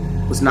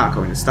and was not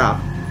going to stop.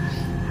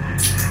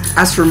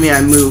 As for me,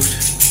 I moved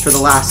for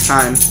the last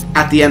time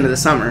at the end of the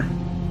summer.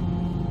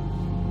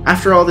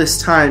 After all this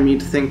time,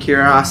 you'd think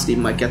curiosity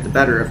might get the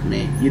better of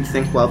me. You'd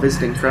think while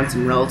visiting friends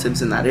and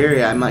relatives in that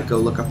area, I might go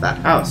look up that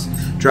house,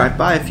 drive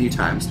by a few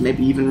times,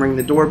 maybe even ring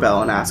the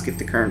doorbell and ask if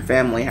the current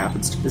family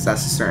happens to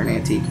possess a certain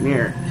antique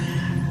mirror.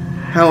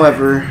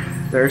 However,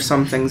 there are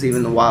some things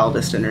even the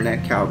wildest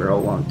internet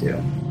cowgirl won't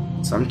do.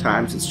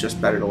 Sometimes it's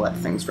just better to let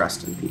things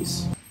rest in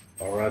peace.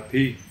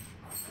 R.I.P.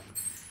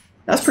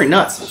 That's pretty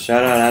nuts.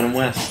 Shout out Adam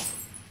West.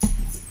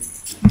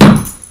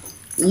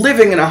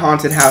 Living in a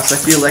haunted house, I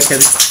feel like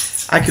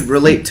I could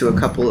relate to a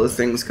couple of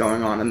things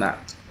going on in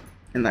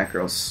that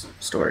girl's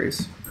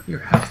stories. Your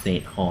house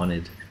ain't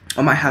haunted.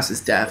 Oh, my house is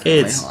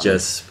definitely It's haunted.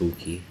 just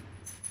spooky.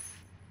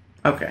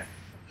 Okay.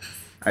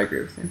 I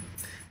agree with you.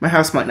 My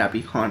house might not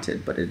be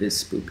haunted, but it is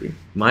spooky.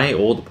 My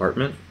old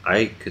apartment,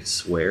 I could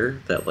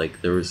swear that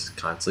like there was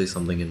constantly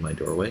something in my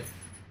doorway.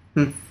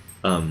 And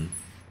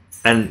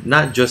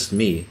not just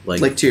me,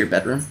 like to your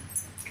bedroom?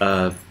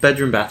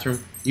 Bedroom,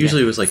 bathroom.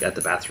 Usually it was like at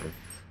the bathroom.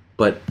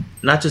 But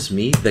not just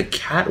me, the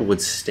cat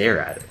would stare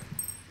at it.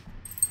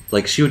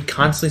 Like she would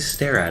constantly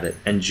stare at it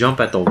and jump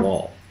at the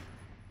wall.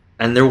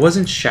 And there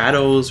wasn't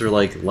shadows or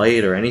like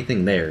light or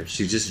anything there.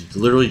 She's just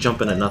literally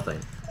jumping at nothing.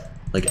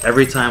 Like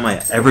every time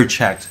I ever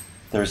checked,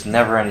 there's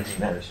never anything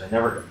there, so I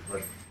never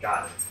like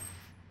got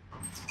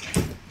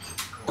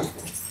it.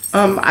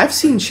 I've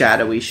seen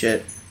shadowy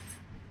shit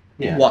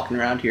walking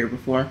around here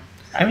before.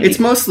 I mean, it's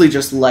mostly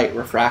just light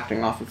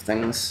refracting off of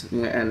things.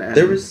 And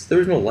there was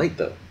no light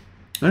though.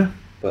 Yeah.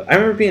 But I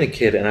remember being a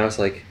kid and I was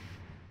like,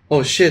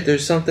 "Oh shit,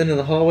 there's something in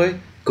the hallway.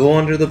 Go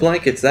under the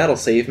blankets. That'll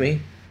save me."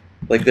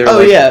 Like they're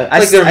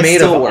they're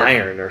made of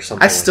iron or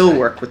something. I still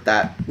work with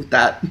that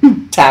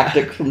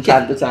tactic from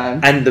time to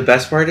time. And the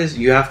best part is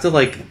you have to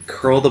like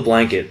curl the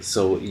blanket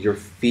so your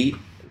feet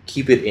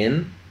keep it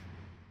in.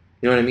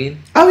 You know what I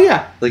mean? Oh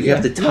yeah. Like you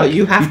have to tuck. No,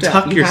 you have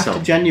tuck yourself. have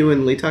to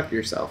genuinely tuck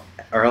yourself,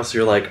 or else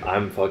you're like,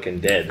 I'm fucking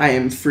dead. I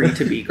am free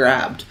to be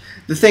grabbed.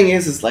 The thing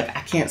is like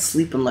I can't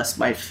sleep unless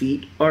my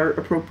feet are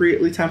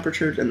appropriately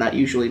temperatured, and that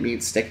usually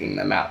means sticking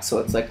them out. So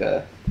it's like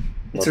a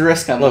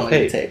risk I'm willing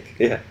to take.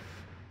 Yeah.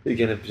 You're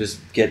gonna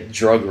just get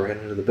drugged right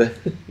under the bed.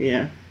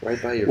 Yeah.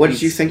 Right by your What feet.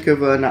 did you think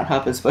of Not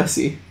Hot But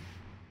Spicy?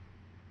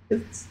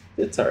 It's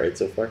alright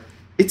so far.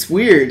 It's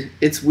weird.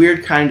 It's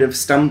weird kind of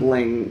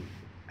stumbling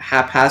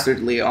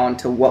haphazardly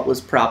onto what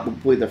was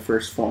probably the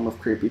first form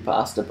of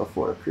creepypasta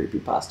before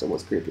creepypasta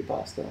was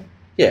creepypasta.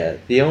 Yeah,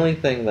 the only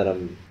thing that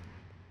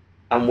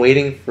I'm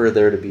waiting for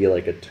there to be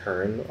like a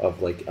turn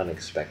of like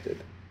unexpected.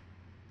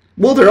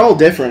 Well, they're all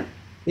different.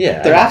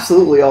 Yeah. They're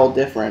absolutely all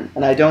different,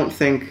 and I don't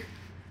think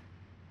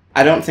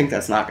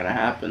that's not going to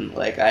happen.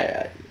 Like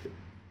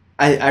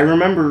I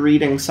remember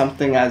reading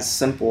something as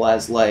simple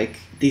as like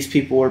these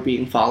people were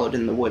being followed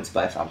in the woods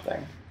by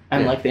something,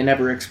 and like they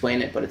never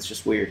explain it, but it's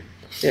just weird.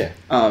 Yeah.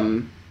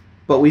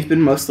 But we've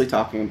been mostly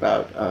talking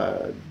about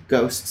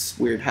ghosts,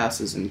 weird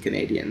houses, and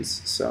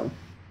Canadians. So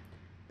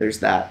there's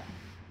that.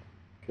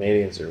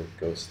 Canadians are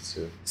ghosts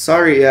too.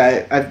 Sorry,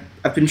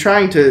 I've been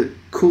trying to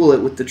cool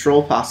it with the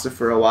troll pasta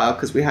for a while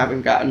because we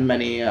haven't gotten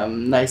many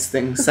nice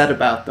things said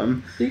about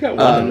them. You got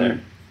one in there.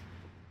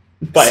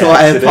 So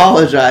I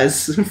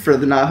apologize for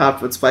the Not Hot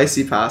But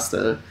Spicy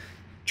pasta,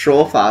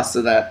 troll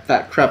pasta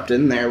that crept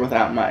in there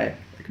without my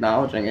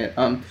acknowledging it.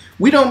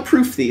 We don't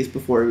proof these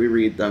before we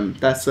read them.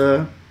 That's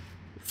a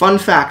fun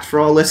fact for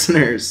all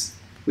listeners.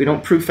 We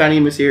don't proof any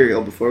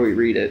material before we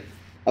read it.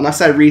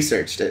 Unless I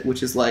researched it,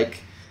 which is like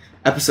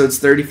episodes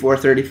 34,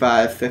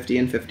 35, 50,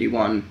 and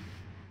 51.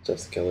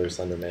 Just the Killer,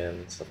 Slenderman,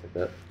 and stuff like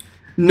that.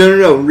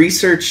 No.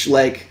 Research,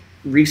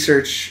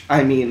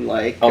 I mean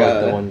like...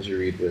 the ones you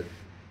read with...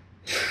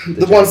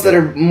 The ones that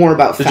are more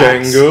about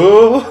facts.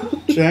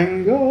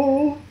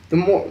 Django.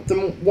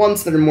 The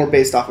ones that are more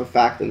based off of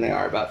fact than they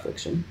are about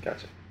fiction.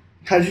 Gotcha.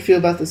 How did you feel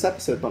about this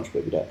episode, Bunch of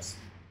Baby Ducks?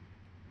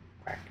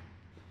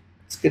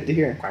 It's good to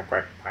hear. Quack,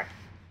 quack, quack.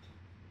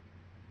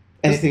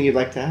 Anything you'd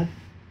like to add?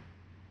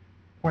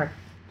 Quack.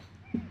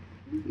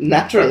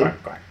 Naturally.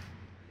 Quack, quack, quack.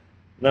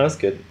 No, it's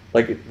good.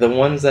 Like, the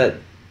ones that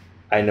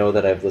I know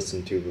that I've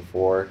listened to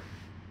before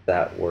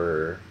that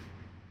were...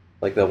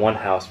 Like, the one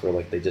house where,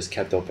 like, they just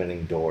kept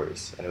opening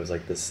doors, and it was,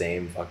 like, the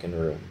same fucking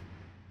room.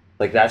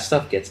 Like, that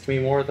stuff gets to me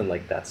more than,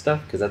 like, that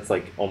stuff, because that's,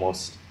 like,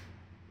 almost...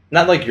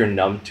 Not like you're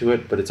numb to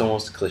it, but it's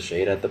almost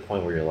cliched at the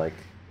point where you're, like...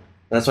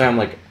 That's why I'm,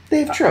 like...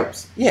 They have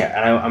tropes. Yeah,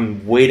 and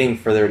I'm waiting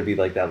for there to be,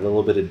 like, that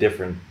little bit of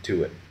different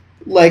to it.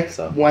 Like,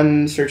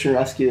 when Search and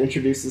Rescue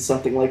introduces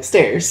something like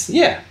stairs.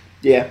 Yeah.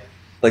 Yeah.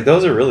 Like,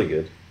 those are really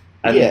good.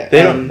 And yeah.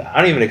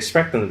 I don't even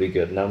expect them to be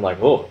good, and I'm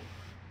like, oh...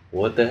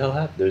 What the hell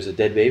happened? There's a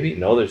dead baby?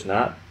 No, there's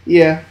not.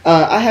 Yeah,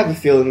 I have a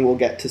feeling we'll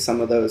get to some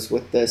of those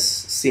with this,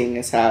 seeing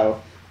as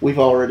how we've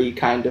already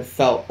kind of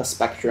felt a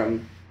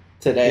spectrum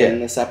today in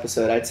this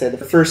episode. I'd say the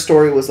first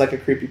story was like a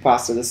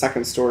creepypasta, the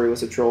second story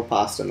was a troll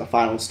pasta, and the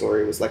final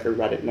story was like a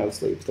Reddit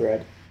no-sleep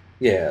thread.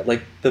 Yeah,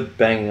 like the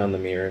banging on the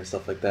mirror and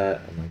stuff like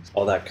that, and like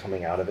all that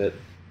coming out of it.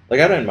 Like,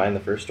 I didn't mind the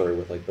first story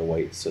with like the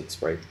white soot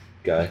sprite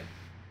guy.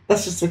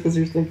 That's just because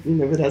you're thinking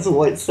of it as a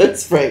white soot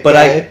sprite but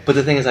guy. But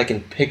the thing is, I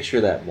can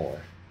picture that more.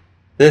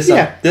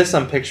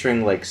 I'm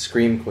picturing, like,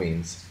 Scream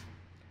Queens.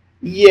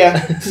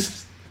 Yeah.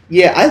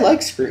 Yeah, I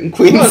like Scream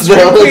Queens. No,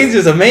 Scream Queens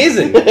is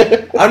amazing.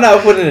 I'm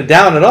not putting it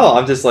down at all.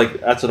 I'm just, like,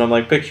 that's what I'm,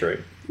 like,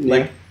 picturing. Yeah.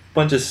 Like, a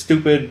bunch of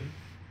stupid,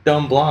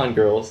 dumb blonde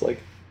girls,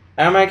 like,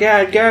 oh my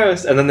god,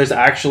 ghosts! And then there's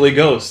actually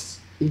ghosts.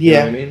 Yeah. You know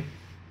what I mean?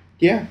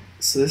 Yeah.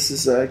 So this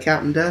is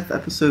Captain Death,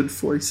 episode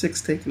 46,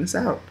 taking us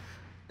out.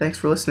 Thanks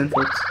for listening,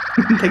 folks.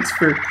 Thanks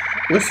for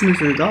listening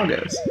to the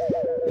doggos.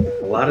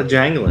 A lot of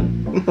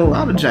jangling. A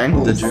lot of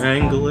jangles. The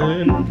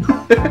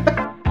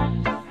jangling.